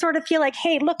that they sort of feel like,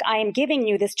 hey, look, I am giving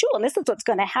you this tool and this is what's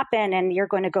going to happen and you're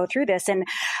going to go through this and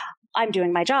I'm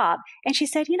doing my job. And she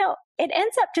said, it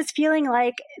ends up just feeling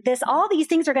like all these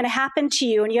things are going to happen to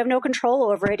you and you have no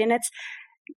control over it. And it's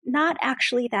not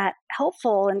actually that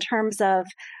helpful in terms of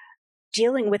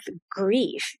dealing with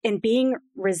grief and being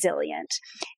resilient.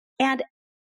 And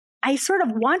I sort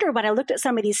of wonder when I looked at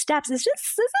some of these steps, is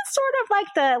this sort of like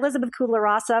the Elizabeth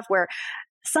Kubler-Ross stuff where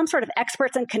some sort of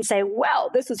experts can say,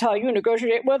 well, this is how you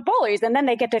negotiate with bullies. And then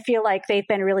they get to feel like they've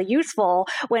been really useful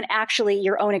when actually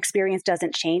your own experience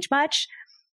doesn't change much.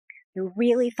 I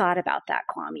really thought about that,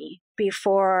 Kwame,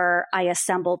 before I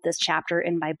assembled this chapter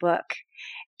in my book.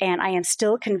 And I am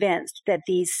still convinced that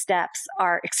these steps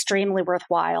are extremely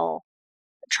worthwhile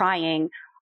trying.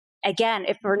 Again,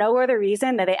 if for no other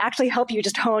reason, that they actually help you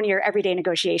just hone your everyday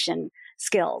negotiation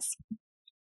skills.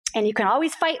 And you can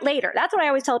always fight later. That's what I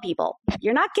always tell people.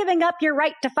 You're not giving up your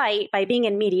right to fight by being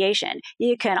in mediation.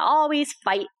 You can always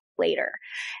fight later.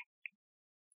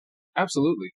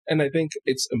 Absolutely. And I think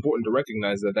it's important to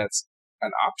recognize that that's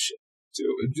an option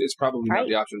too. It's probably not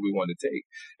the option we want to take.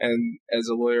 And as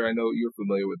a lawyer, I know you're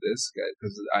familiar with this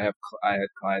because I had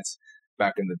clients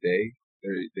back in the day.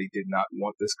 They did not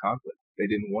want this conflict. They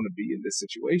didn't want to be in this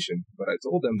situation. But I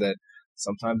told them that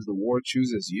sometimes the war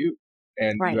chooses you.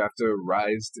 And you have to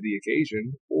rise to the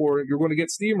occasion or you're going to get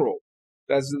steamrolled.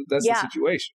 That's the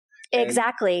situation.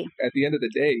 Exactly. And at the end of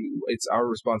the day, it's our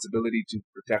responsibility to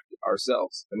protect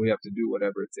ourselves and we have to do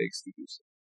whatever it takes to do so.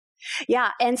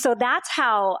 Yeah. And so that's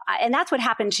what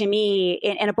happened to me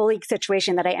in a bullying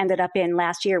situation that I ended up in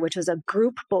last year, which was a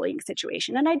group bullying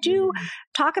situation. And I do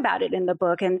talk about it in the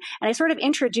book. And I sort of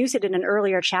introduce it in an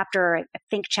earlier chapter, I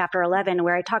think chapter 11,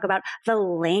 where I talk about the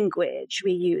language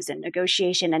we use in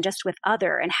negotiation and just with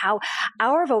other, and how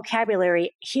our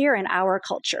vocabulary here in our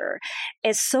culture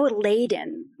is so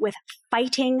laden with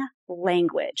fighting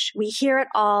language. We hear it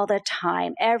all the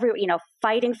time.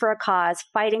 Fighting for a cause,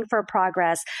 fighting for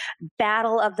progress,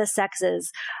 battle of the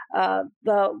sexes,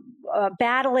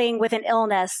 battling with an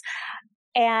illness.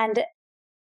 And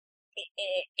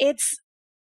it's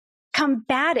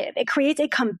combative. It creates a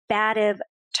combative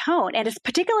tone. And it's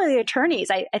particularly attorneys,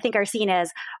 I think, are seen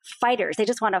as fighters. They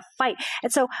just want to fight.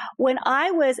 And so when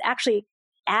I was actually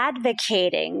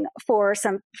advocating for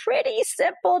some pretty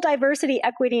simple diversity,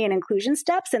 equity, and inclusion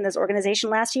steps in this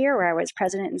organization last year, where I was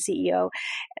president and CEO,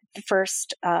 the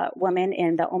first woman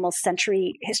in the almost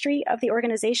century history of the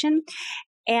organization.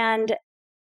 And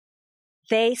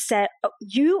they said,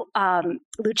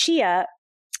 Lucia,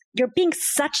 you're being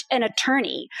such an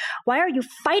attorney. Why are you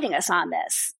fighting us on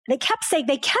this? They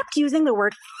kept using the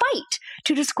word fight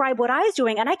to describe what I was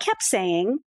doing. And I kept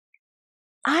saying,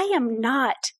 I am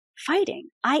not fighting.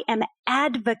 I am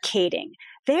advocating.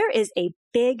 There is a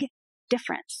big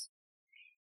difference.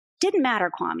 Didn't matter,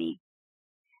 Kwame.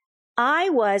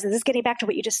 And this is getting back to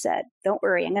what you just said. Don't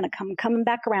worry, I'm going to coming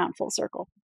back around full circle.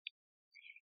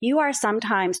 You are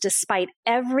sometimes, despite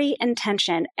every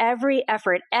intention, every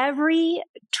effort, every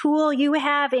tool you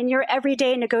have in your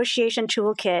everyday negotiation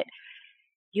toolkit,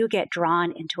 you get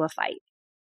drawn into a fight.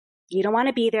 You don't want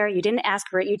to be there. You didn't ask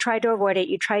for it. You tried to avoid it.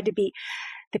 You tried to be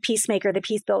the peacemaker, the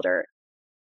peace builder,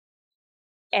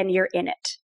 and you're in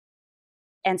it.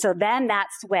 And so then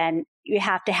that's when you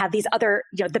have to have these other,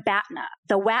 the BATNA,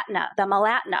 the WATNA, the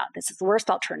MALATNA. This is the worst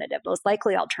alternative, most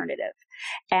likely alternative.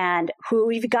 And who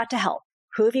have you got to help?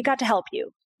 Who have you got to help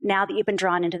you now that you've been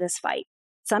drawn into this fight?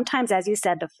 Sometimes, as you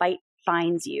said, the fight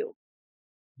finds you.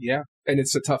 Yeah, and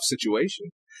it's a tough situation.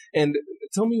 And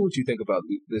tell me what you think about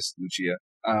this, Lucia.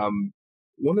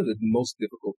 One of the most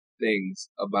difficult things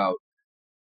about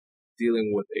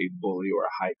dealing with a bully or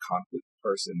a high conflict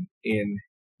person in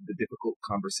the difficult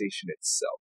conversation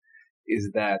itself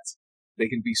is that they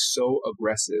can be so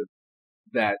aggressive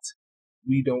that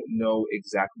we don't know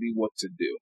exactly what to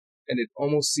do. And it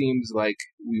almost seems like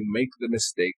we make the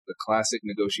mistake, the classic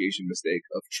negotiation mistake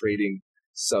of trading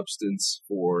substance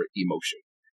for emotion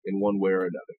in one way or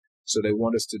another. So they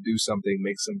want us to do something,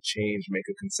 make some change, make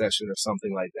a concession or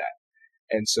something like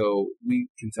that. And so we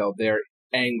can tell they're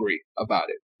angry about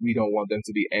it. We don't want them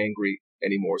to be angry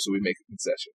anymore, so we make a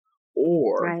concession.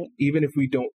 Or even if we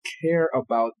don't care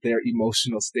about their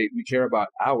emotional state, we care about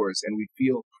ours, and we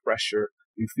feel pressure,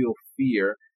 we feel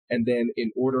fear. And then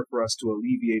in order for us to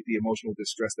alleviate the emotional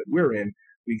distress that we're in,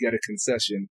 we get a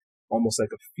concession, almost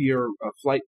like a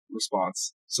flight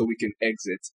response, so we can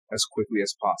exit as quickly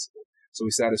as possible. So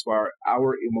we satisfy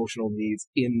our emotional needs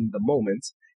in the moment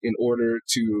in order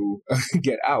to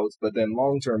get out, but then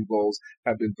long-term goals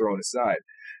have been thrown aside.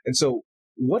 And so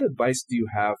what advice do you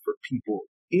have for people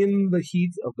in the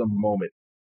heat of the moment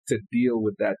to deal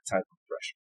with that type of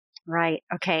pressure? Right.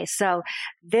 Okay. So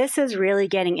this is really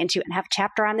getting into, and I have a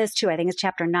chapter on this too. I think it's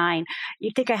chapter 9.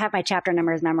 You'd think I have my chapter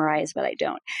numbers memorized, but I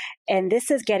don't. And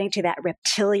this is getting to that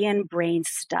reptilian brain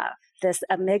stuff, this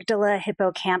amygdala,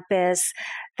 hippocampus,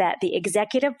 that the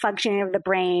executive functioning of the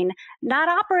brain, not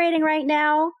operating right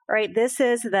now, right? This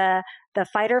is the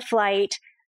fight or flight.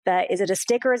 Is it a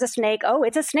stick or is it a snake? Oh,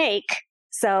 it's a snake.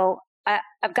 So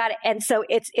I've got it. And so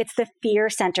it's the fear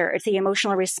center. It's the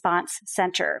emotional response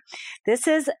center. This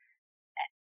is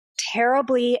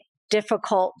terribly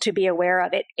difficult to be aware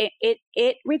of.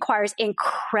 It requires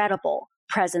incredible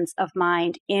presence of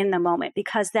mind in the moment,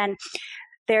 because then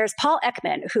there's Paul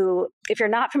Ekman, who, if you're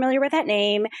not familiar with that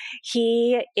name,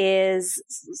 he is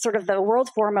sort of the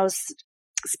world's foremost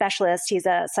specialist. He's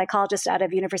a psychologist out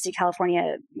of University of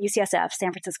California, UCSF,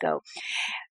 San Francisco,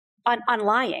 on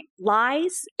lying,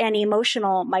 lies and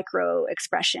emotional micro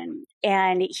expression.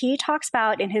 And he talks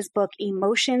about in his book,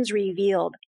 Emotions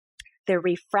Revealed, the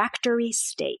refractory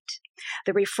state.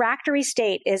 The refractory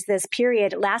state is this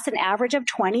period, lasts an average of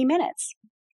 20 minutes,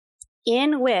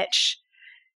 in which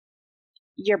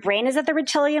your brain is at the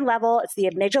reptilian level. It's the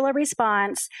amygdala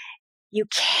response. You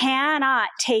cannot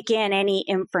take in any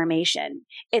information.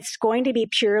 It's going to be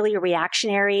purely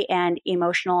reactionary and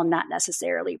emotional, not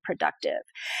necessarily productive.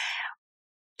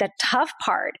 The tough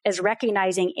part is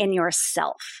recognizing in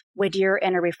yourself when you're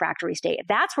in a refractory state.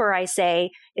 That's where I say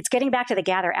it's getting back to the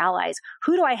gather allies.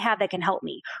 Who do I have that can help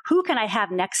me? Who can I have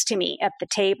next to me at the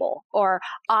table or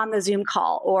on the Zoom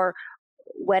call or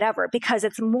whatever? Because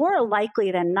it's more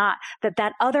likely than not that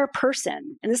that other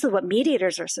person, and this is what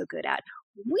mediators are so good at,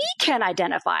 we can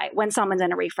identify when someone's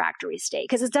in a refractory state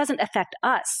because it doesn't affect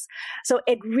us. So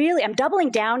it really, I'm doubling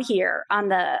down here on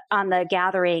the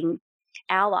gathering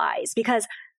allies, because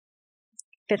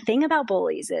the thing about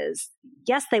bullies is,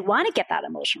 yes, they want to get that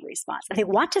emotional response. They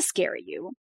want to scare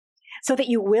you so that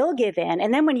you will give in.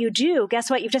 And then when you do, guess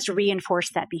what? You've just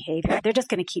reinforced that behavior. They're just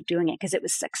going to keep doing it because it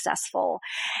was successful.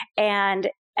 And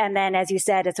then, as you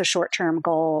said, it's a short-term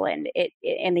goal, and it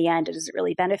in the end, it doesn't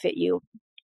really benefit you.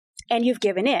 And you've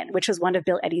given in, which was one of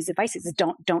Bill Eddy's advices, is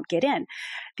don't get in.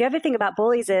 The other thing about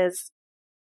bullies is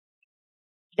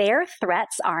their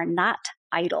threats are not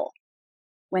idle.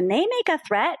 When they make a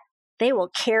threat, they will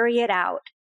carry it out.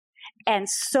 And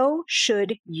so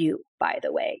should you, by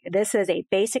the way. This is a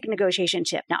basic negotiation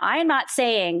tip. Now, I am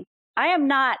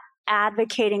not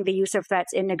advocating the use of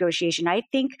threats in negotiation. I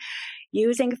think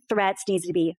using threats needs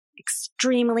to be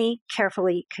extremely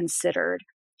carefully considered.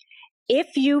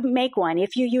 If you make one,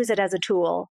 if you use it as a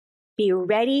tool, be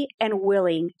ready and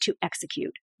willing to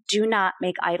execute. Do not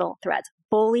make idle threats.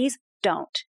 Bullies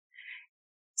don't.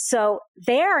 So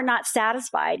they are not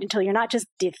satisfied until you're not just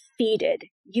defeated.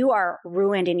 You are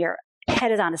ruined and your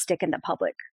head is on a stick in the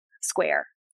public square.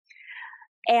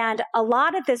 And a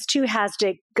lot of this too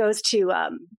goes to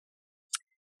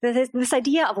this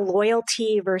idea of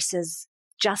loyalty versus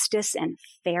justice and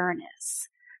fairness.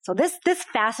 So this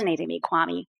fascinated me,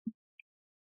 Kwame.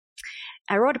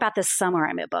 I wrote about this somewhere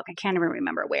in my book. I can't even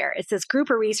remember where. It's this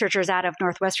group of researchers out of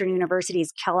Northwestern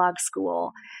University's Kellogg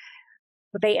School.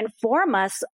 They inform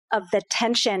us of the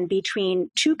tension between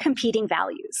two competing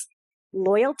values,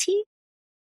 loyalty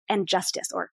and justice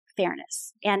or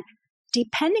fairness. And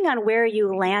depending on where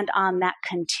you land on that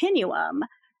continuum,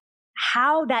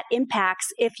 how that impacts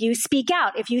if you speak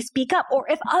out, if you speak up, or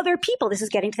if other people, this is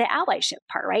getting to the allyship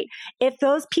part, right? If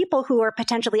those people who are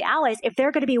potentially allies, if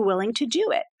they're going to be willing to do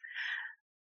it.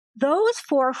 Those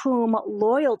for whom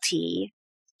loyalty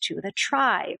to the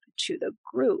tribe, to the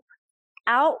group,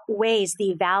 outweighs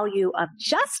the value of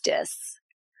justice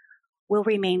will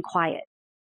remain quiet.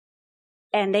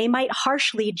 And they might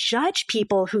harshly judge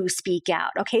people who speak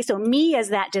out. Okay, so me as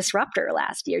that disruptor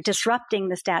last year, disrupting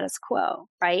the status quo,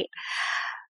 right?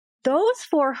 Those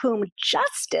for whom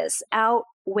justice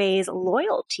outweighs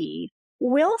loyalty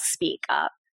will speak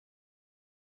up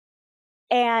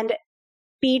and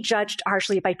be judged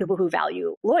harshly by people who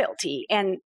value loyalty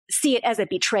and see it as a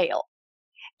betrayal.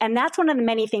 And that's one of the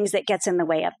many things that gets in the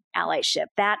way of allyship.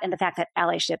 That and the fact that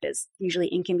allyship is usually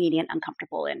inconvenient,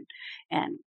 uncomfortable,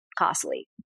 and costly.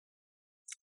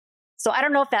 So I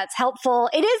don't know if that's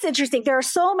helpful. It is interesting. There are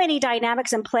so many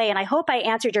dynamics in play, and I hope I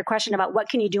answered your question about what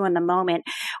can you do in the moment,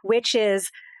 which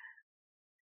is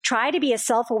try to be as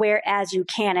self-aware as you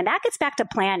can. And that gets back to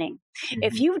planning. Mm-hmm.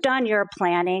 If you've done your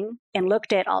planning and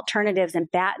looked at alternatives in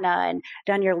BATNA and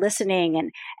done your listening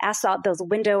and asked out those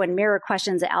window and mirror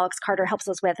questions that Alex Carter helps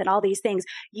us with and all these things,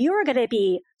 you are going to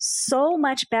be so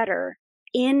much better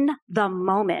in the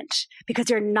moment because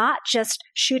you're not just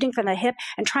shooting from the hip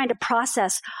and trying to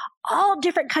process all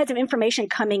different kinds of information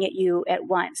coming at you at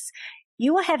once.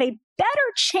 You will have a better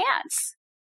chance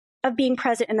of being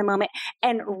present in the moment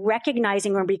and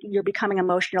recognizing when you're becoming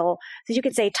emotional. So you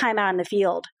could say, time out on the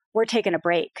field. We're taking a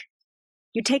break.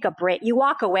 You take a break. You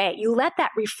walk away. You let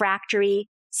that refractory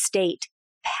state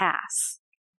pass.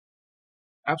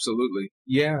 Absolutely.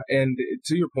 Yeah. And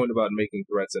to your point about making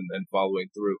threats and following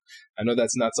through, I know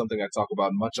that's not something I talk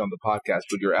about much on the podcast,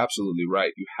 but you're absolutely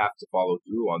right. You have to follow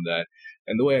through on that.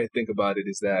 And the way I think about it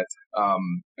is that I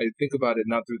think about it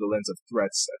not through the lens of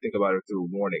threats. I think about it through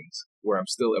warnings, where I'm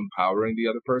still empowering the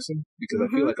other person because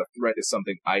I feel like a threat is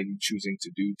something I'm choosing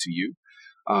to do to you.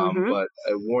 But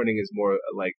a warning is more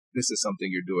like, this is something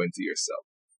you're doing to yourself.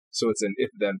 So it's an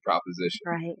if-then proposition.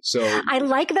 Right. So I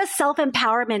like the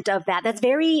self-empowerment of that. That's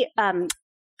very,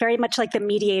 very much like the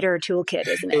mediator toolkit,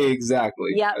 isn't it?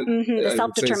 Exactly. Yeah. The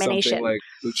self-determination. Like,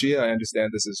 Lucia, I understand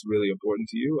this is really important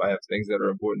to you. I have things that are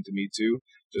important to me too.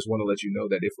 Just want to let you know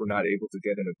that if we're not able to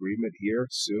get an agreement here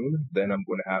soon, then I'm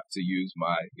going to have to use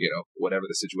my, whatever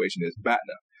the situation is,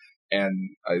 BATNA.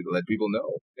 And I let people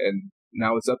know. And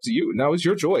now it's up to you. Now it's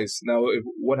your choice. Now,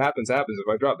 what happens. If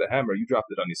I drop the hammer, you dropped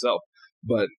it on yourself.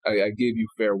 But I gave you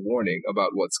fair warning about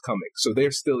what's coming. So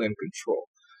they're still in control.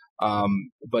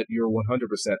 But you're 100%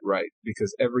 right,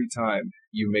 because every time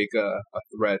you make a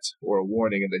threat or a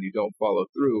warning and then you don't follow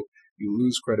through, you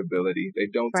lose credibility. They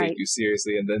don't take Right. you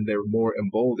seriously. And then they're more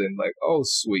emboldened, like, oh,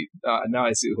 sweet. Now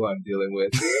I see who I'm dealing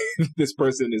with. This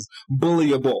person is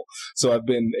bullyable. So I've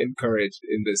been encouraged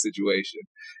in this situation.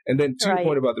 And then to your Right.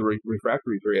 point about the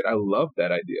refractory period, I love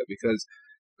that idea because,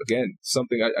 again,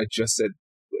 something I just said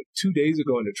 2 days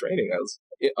ago in the training, I was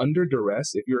under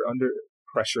duress. If you're under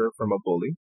pressure from a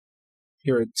bully,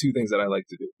 here are two things that I like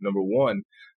to do. Number one,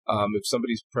 if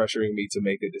somebody's pressuring me to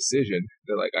make a decision,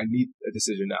 they're like, I need a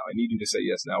decision now. I need you to say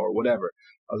yes now or whatever.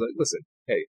 I was like, listen,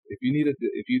 hey, if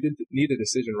you didn't need a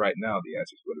decision right now, the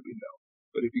answer is going to be no.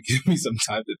 But if you give me some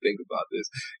time to think about this,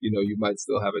 you might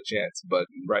still have a chance. But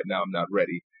right now I'm not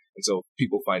ready. And so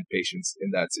people find patience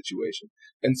in that situation.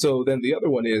 And so then the other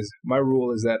one is, my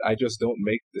rule is that I just don't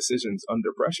make decisions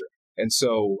under pressure. And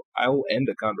so I'll end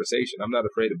a conversation. I'm not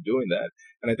afraid of doing that.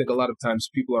 And I think a lot of times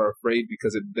people are afraid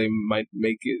because they might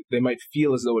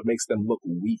feel as though it makes them look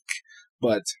weak.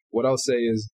 But what I'll say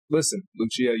is, listen,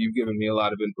 Lucia, you've given me a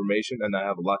lot of information and I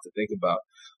have a lot to think about.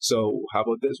 So how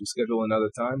about this? We schedule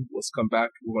another time. Let's come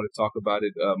back. We're going to talk about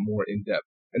it more in depth.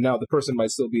 And now the person might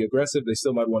still be aggressive. They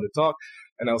still might want to talk.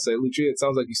 And I'll say, Lucia, it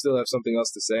sounds like you still have something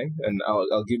else to say. And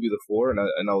I'll give you the floor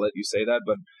and I'll let you say that.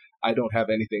 But I don't have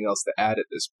anything else to add at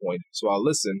this point. So I'll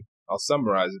listen. I'll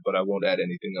summarize it, but I won't add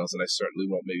anything else. And I certainly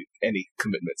won't make any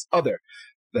commitments other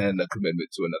than a commitment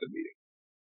to another meeting.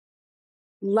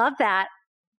 Love that.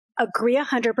 Agree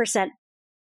 100%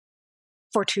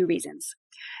 for two reasons.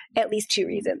 At least two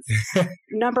reasons.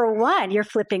 Number one, you're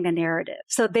flipping the narrative.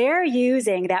 So they're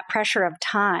using that pressure of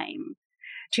time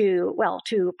to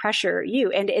pressure you.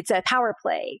 And it's a power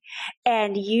play.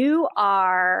 And you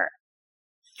are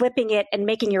flipping it and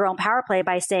making your own power play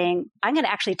by saying, I'm going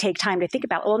to actually take time to think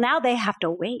about it. Well, now they have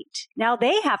to wait. Now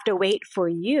they have to wait for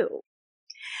you.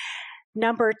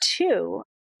 Number two,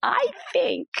 I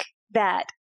think that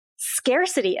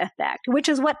scarcity effect, which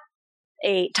is what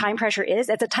a time pressure is,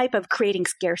 it's a type of creating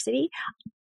scarcity,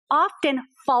 often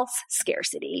false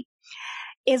scarcity,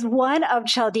 is one of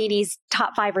Cialdini's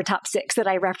top 5 or top 6 that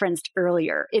I referenced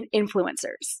earlier in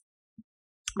influencers.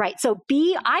 Right. So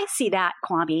I see that,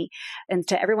 Kwame, and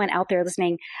to everyone out there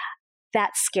listening,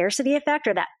 that scarcity effect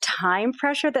or that time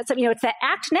pressure, it's that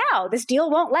act now, this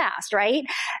deal won't last, right?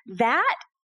 That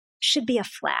should be a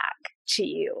flag to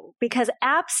you, because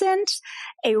absent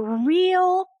a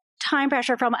real time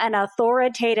pressure from an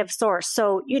authoritative source,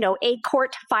 so, a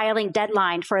court filing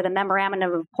deadline for the memorandum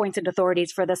of appointed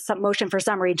authorities for the motion for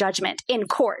summary judgment in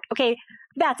court, okay,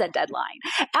 that's a deadline.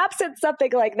 Absent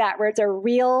something like that, where it's a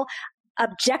real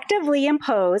objectively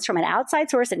imposed from an outside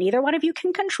source that neither one of you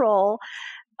can control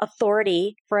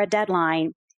authority for a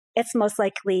deadline, it's most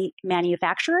likely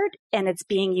manufactured and it's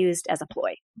being used as a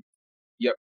ploy.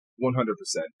 Yep, 100%.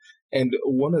 And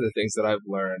one of the things that I've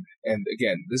learned, and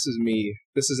again, this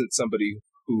isn't somebody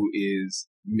who is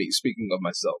me, speaking of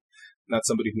myself, not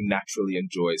somebody who naturally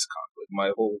enjoys conflict.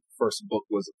 My whole first book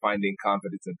was Finding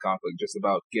Confidence in Conflict, just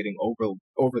about getting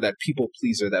over that people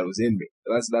pleaser that was in me.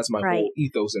 That's my Right. whole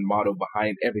ethos and motto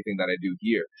behind everything that I do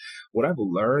here. What I've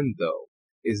learned, though,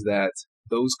 is that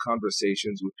those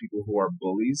conversations with people who are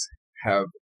bullies have,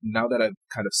 now that I've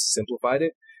kind of simplified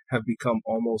it, have become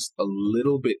almost a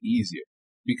little bit easier.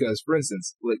 Because, for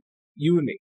instance, like you and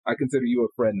me, I consider you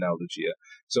a friend now, Lucia.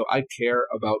 So I care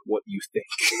about what you think.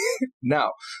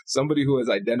 Now, somebody who has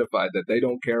identified that they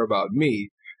don't care about me,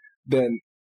 then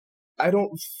I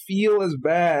don't feel as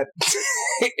bad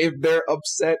if they're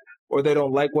upset or they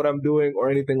don't like what I'm doing or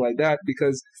anything like that,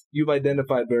 because you've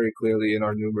identified very clearly in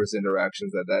our numerous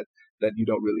interactions that you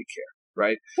don't really care,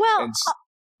 right? Well,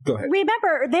 go ahead.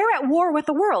 Remember, they're at war with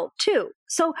the world, too.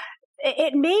 So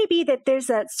it may be that there's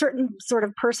a certain sort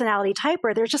of personality type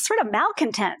where there's just sort of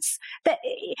malcontents, that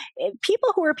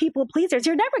people who are people pleasers,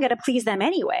 you're never going to please them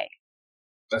anyway.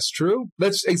 That's true.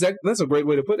 That's a great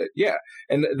way to put it. Yeah.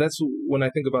 And that's when I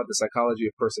think about the psychology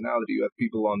of personality. You have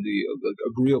people on the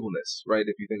agreeableness, right?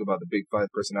 If you think about the big 5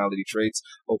 personality traits,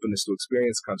 openness to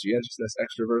experience, conscientiousness,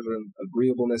 extroversion,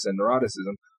 agreeableness, and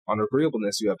neuroticism. On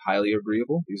agreeableness, you have highly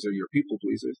agreeable. These are your people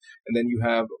pleasers. And then you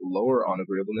have lower on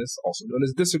agreeableness, also known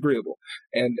as disagreeable.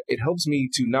 And it helps me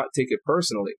to not take it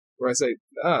personally, where I say,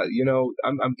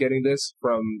 I'm getting this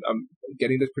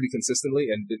pretty consistently,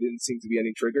 and there didn't seem to be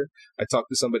any trigger. I talked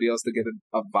to somebody else to get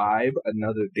a vibe,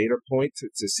 another data point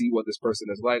to see what this person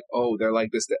is like. Oh, they're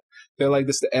like this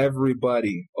to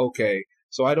everybody. Okay,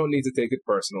 so I don't need to take it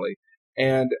personally.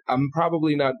 And I'm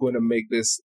probably not going to make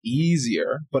this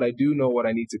easier, but I do know what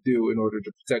I need to do in order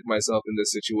to protect myself in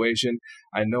this situation.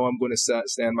 I know I'm going to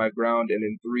stand my ground, and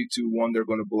in 3, 2, 1, they're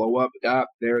going to blow up.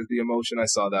 There's the emotion. I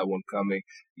saw that one coming.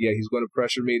 yeah, he's going to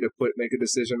pressure me to make a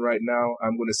decision right now.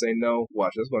 I'm going to say no.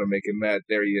 Watch, that's going to make him mad.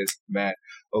 There he is, mad.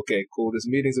 Okay, cool. This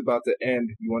meeting's about to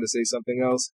end. You want to say something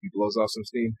else? He blows off some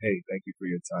steam. Hey, thank you for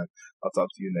your time. I'll talk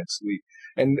to you next week.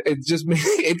 And it just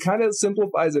it kind of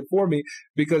simplifies it for me,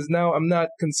 because now I'm not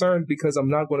concerned, because I'm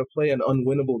not going to play an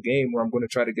unwinnable game where I'm going to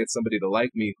try to get somebody to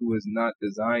like me who is not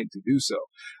designed to do so.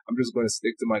 I'm just going to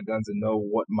stick to my guns and know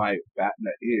what my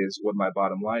BATNA is, what my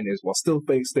bottom line is, while still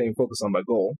staying focused on my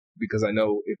goal, because I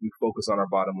know if we focus on our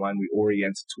bottom line, we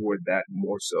orient toward that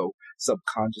more so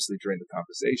subconsciously during the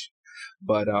conversation.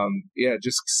 But yeah, it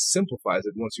just simplifies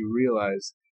it once you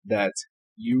realize that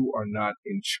you are not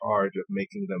in charge of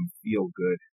making them feel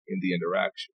good in the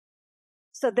interaction.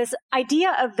 So this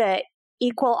idea of the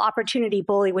equal opportunity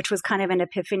bully, which was kind of an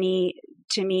epiphany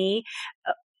to me.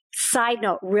 Side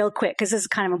note, real quick, because this is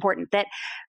kind of important,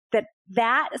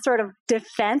 that sort of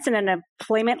defense in an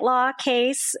employment law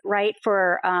case, right,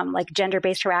 for like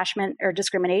gender-based harassment or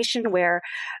discrimination, where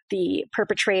the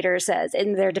perpetrator says,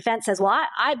 in their defense says, well,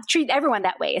 I treat everyone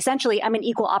that way. Essentially, I'm an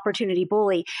equal opportunity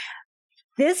bully.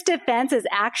 This defense is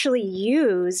actually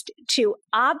used to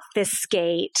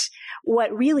obfuscate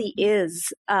what really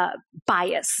is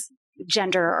bias,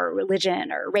 gender or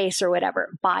religion or race or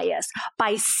whatever, bias,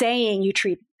 by saying you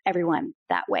treat everyone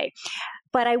that way.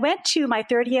 But I went to my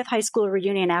 30th high school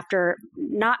reunion after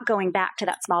not going back to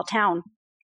that small town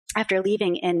after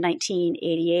leaving in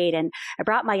 1988. And I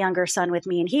brought my younger son with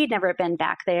me, and he'd never been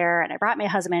back there. And I brought my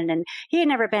husband, and he had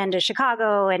never been to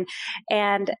Chicago. And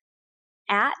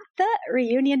at the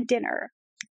reunion dinner,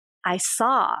 I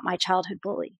saw my childhood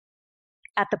bully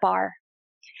at the bar.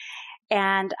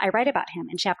 And I write about him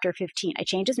in chapter 15. I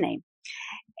changed his name.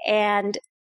 And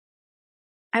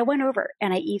I went over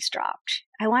and I eavesdropped.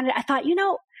 I thought,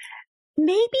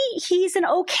 maybe he's an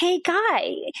okay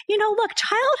guy. Look,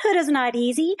 childhood is not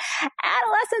easy.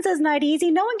 Adolescence is not easy.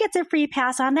 No one gets a free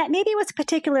pass on that. Maybe it was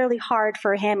particularly hard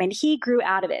for him, and he grew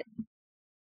out of it.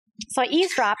 So I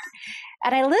eavesdropped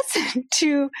and I listened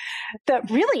to the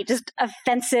really just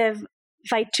offensive,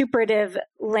 vituperative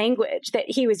language that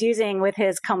he was using with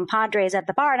his compadres at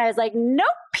the bar. And I was like, nope,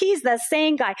 he's the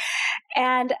same guy.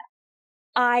 And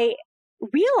I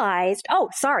realized, oh,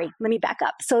 sorry, let me back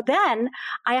up. So then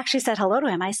I actually said hello to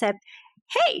him. I said,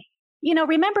 hey,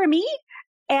 remember me?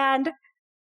 And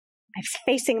I was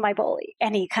facing my bully,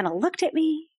 and he kind of looked at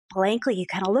me blankly. He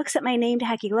kind of looks at my name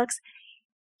tag.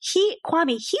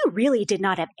 Kwame, he really did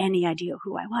not have any idea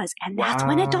who I was. And that's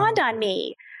when it dawned on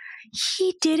me.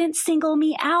 He didn't single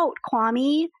me out,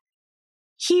 Kwame.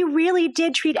 He really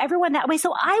did treat everyone that way.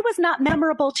 So I was not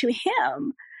memorable to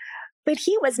him. But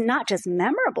he was not just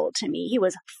memorable to me, he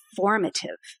was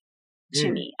formative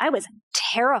to me. I was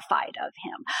terrified of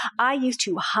him. I used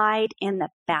to hide in the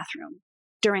bathroom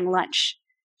during lunch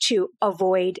to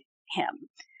avoid him.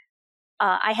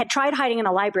 I had tried hiding in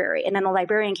the library, and then the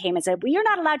librarian came and said, well, you're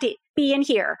not allowed to be in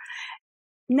here.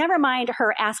 Never mind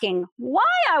her asking why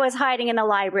I was hiding in the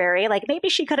library. Like, maybe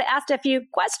she could have asked a few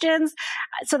questions.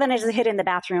 So then I just hid in the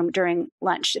bathroom during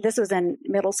lunch. This was in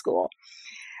middle school.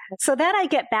 So then I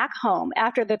get back home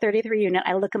after the 30th reunion.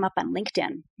 I look him up on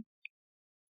LinkedIn.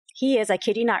 He is, I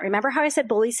kid you not, remember how I said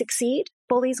bullies succeed,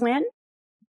 bullies win?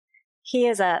 He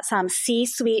is some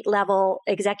C-suite level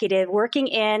executive working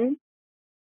in,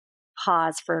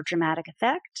 pause for dramatic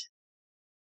effect,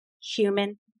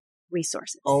 human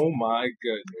resources. Oh my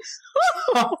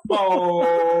goodness.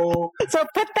 Oh. So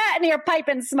put that in your pipe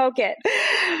and smoke it.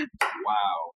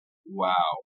 Wow.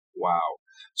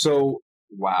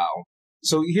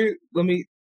 So here,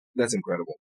 that's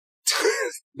incredible.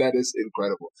 That is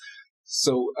incredible.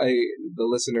 So the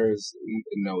listeners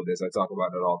know this. I talk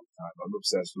about it all the time. I'm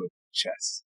obsessed with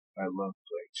chess. I love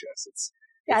playing chess.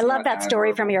 I love that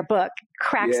story from your book.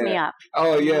 Cracks me up.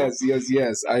 Oh, yes.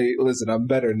 I'm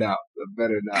better now.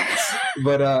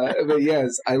 But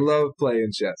yes, I love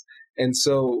playing chess. And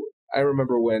so I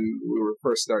remember when we were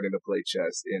first starting to play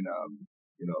chess in,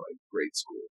 grade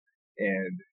school,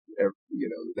 and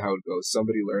how it goes.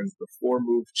 Somebody learns the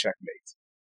 4-move checkmate.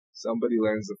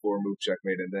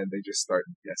 And then they just start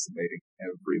decimating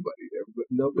everybody.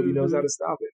 Nobody knows how to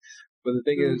stop it. But the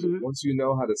thing is, once you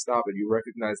know how to stop it, you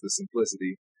recognize the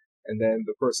simplicity, and then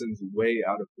the person's way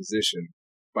out of position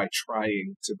by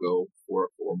trying to go for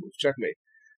a 4-move checkmate.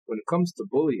 When it comes to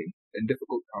bullying and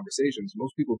difficult conversations,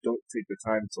 most people don't take the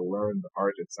time to learn the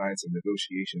art and science of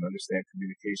negotiation, understand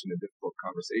communication in difficult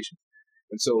conversations.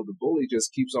 And so the bully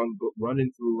just keeps on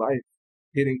running through life,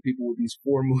 hitting people with these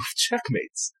 4-move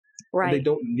checkmates. Right. And they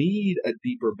don't need a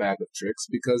deeper bag of tricks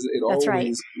because it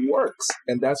always works.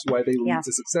 And that's why they lead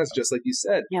to success, just like you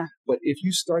said. Yeah. But if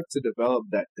you start to develop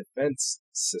that defense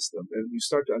system, and you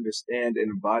start to understand and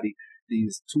embody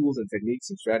these tools and techniques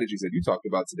and strategies that you talked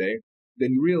about today,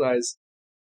 then you realize,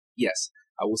 yes,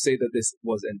 I will say that this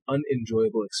was an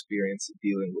unenjoyable experience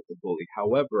dealing with the bully.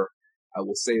 However, I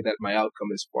will say that my outcome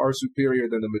is far superior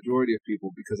than the majority of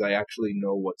people because I actually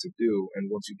know what to do. And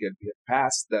once you get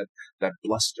past that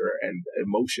bluster and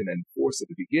emotion and force at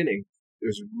the beginning,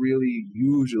 there's really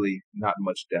usually not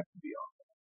much depth beyond.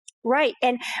 Right.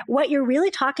 And what you're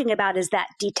really talking about is that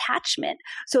detachment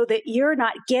so that you're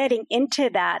not getting into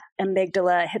that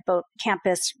amygdala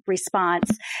hippocampus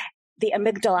response, the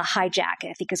amygdala hijack,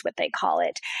 I think is what they call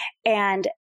it. And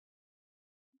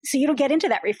so you don't get into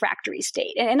that refractory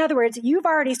state. And in other words, you've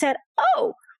already said,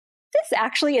 oh, this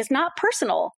actually is not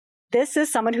personal. This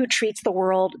is someone who treats the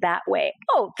world that way.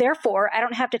 Oh, therefore, I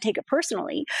don't have to take it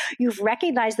personally. You've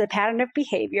recognized the pattern of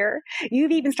behavior.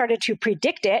 You've even started to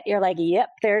predict it. You're like, yep,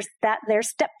 there's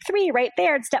step 3 right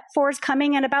there. And step 4 is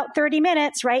coming in about 30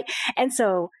 minutes, right? And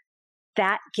so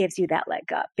that gives you that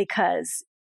leg up because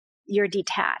you're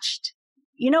detached.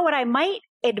 You know what I might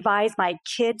advise my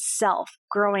kid self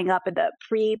growing up in the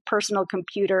pre-personal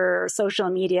computer, social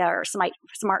media, or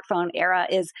smartphone era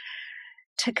is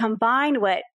to combine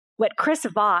what Chris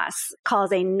Voss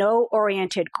calls a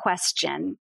no-oriented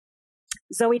question.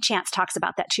 Zoe Chance talks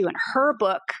about that too in her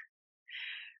book,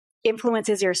 Influence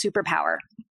is Your Superpower,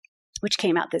 which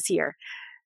came out this year.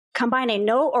 Combine a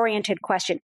no-oriented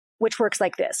question, which works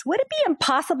like this. Would it be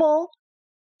impossible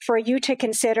for you to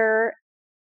consider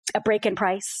a break in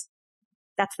price?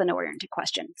 That's the no-oriented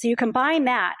question. So you combine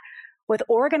that with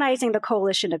organizing the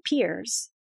coalition of peers,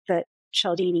 the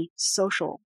Cialdini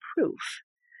social proof,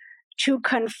 to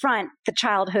confront the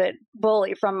childhood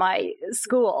bully from my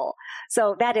school.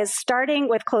 So that is starting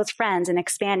with close friends and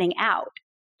expanding out.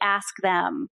 Ask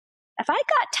them, if I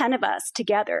got 10 of us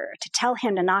together to tell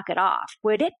him to knock it off,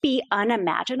 would it be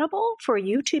unimaginable for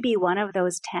you to be one of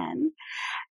those 10?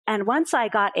 And once I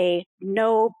got a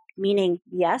no, meaning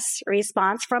yes,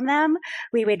 response from them,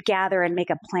 we would gather and make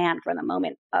a plan for the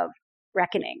moment of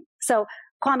reckoning. So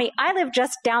Kwame, I live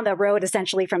just down the road,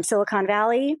 essentially, from Silicon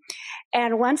Valley.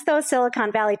 And once those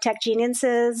Silicon Valley tech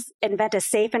geniuses invent a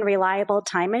safe and reliable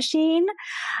time machine,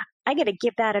 I get to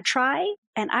give that a try,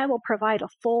 and I will provide a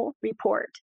full report.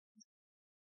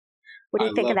 What do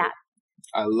you think of that?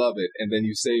 I love it. And then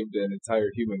you saved an entire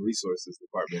human resources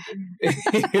department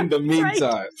in the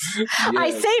meantime. Yes.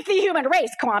 I saved the human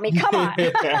race, Kwame. Come on.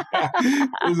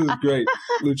 This is great.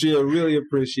 Lucia, really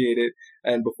appreciate it.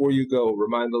 And before you go,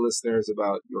 remind the listeners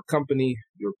about your company,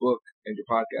 your book, and your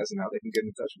podcast and how they can get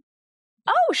in touch with you.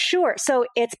 Oh, sure. So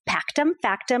it's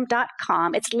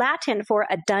pactumfactum.com. It's Latin for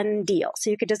a done deal.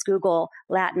 So you could just Google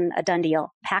Latin, a done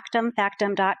deal,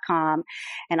 pactumfactum.com.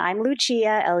 And I'm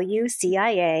Lucia,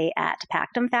 Lucia, at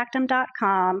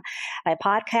pactumfactum.com. My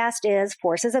podcast is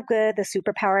Forces of Good, the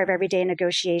Superpower of Everyday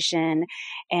Negotiation.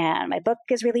 And my book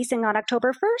is releasing on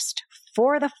October 1st,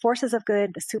 For the Forces of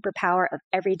Good, the Superpower of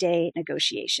Everyday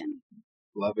Negotiation.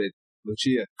 Love it.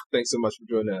 Lucia, thanks so much for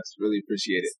joining us. Really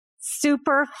appreciate it.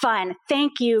 Super fun.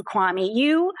 Thank you, Kwame.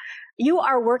 You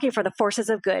are working for the forces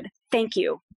of good. Thank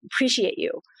you. Appreciate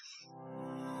you.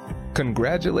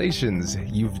 Congratulations!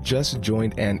 You've just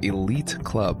joined an elite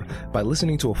club. By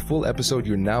listening to a full episode,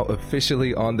 you're now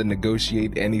officially on the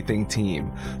Negotiate Anything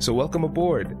team. So welcome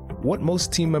aboard. What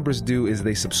most team members do is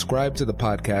they subscribe to the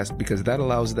podcast because that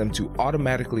allows them to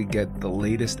automatically get the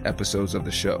latest episodes of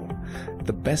the show.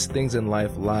 The best things in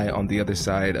life lie on the other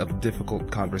side of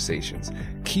difficult conversations.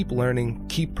 Keep learning,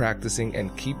 keep practicing,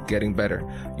 and keep getting better.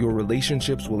 Your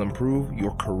relationships will improve,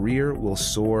 your career will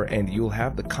soar, and you'll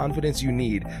have the confidence you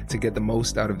need to get the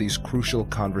most out of these crucial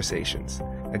conversations.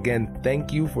 Again,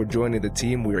 thank you for joining the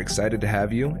team. We're excited to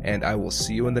have you, and I will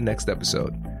see you in the next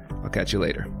episode. I'll catch you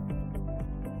later.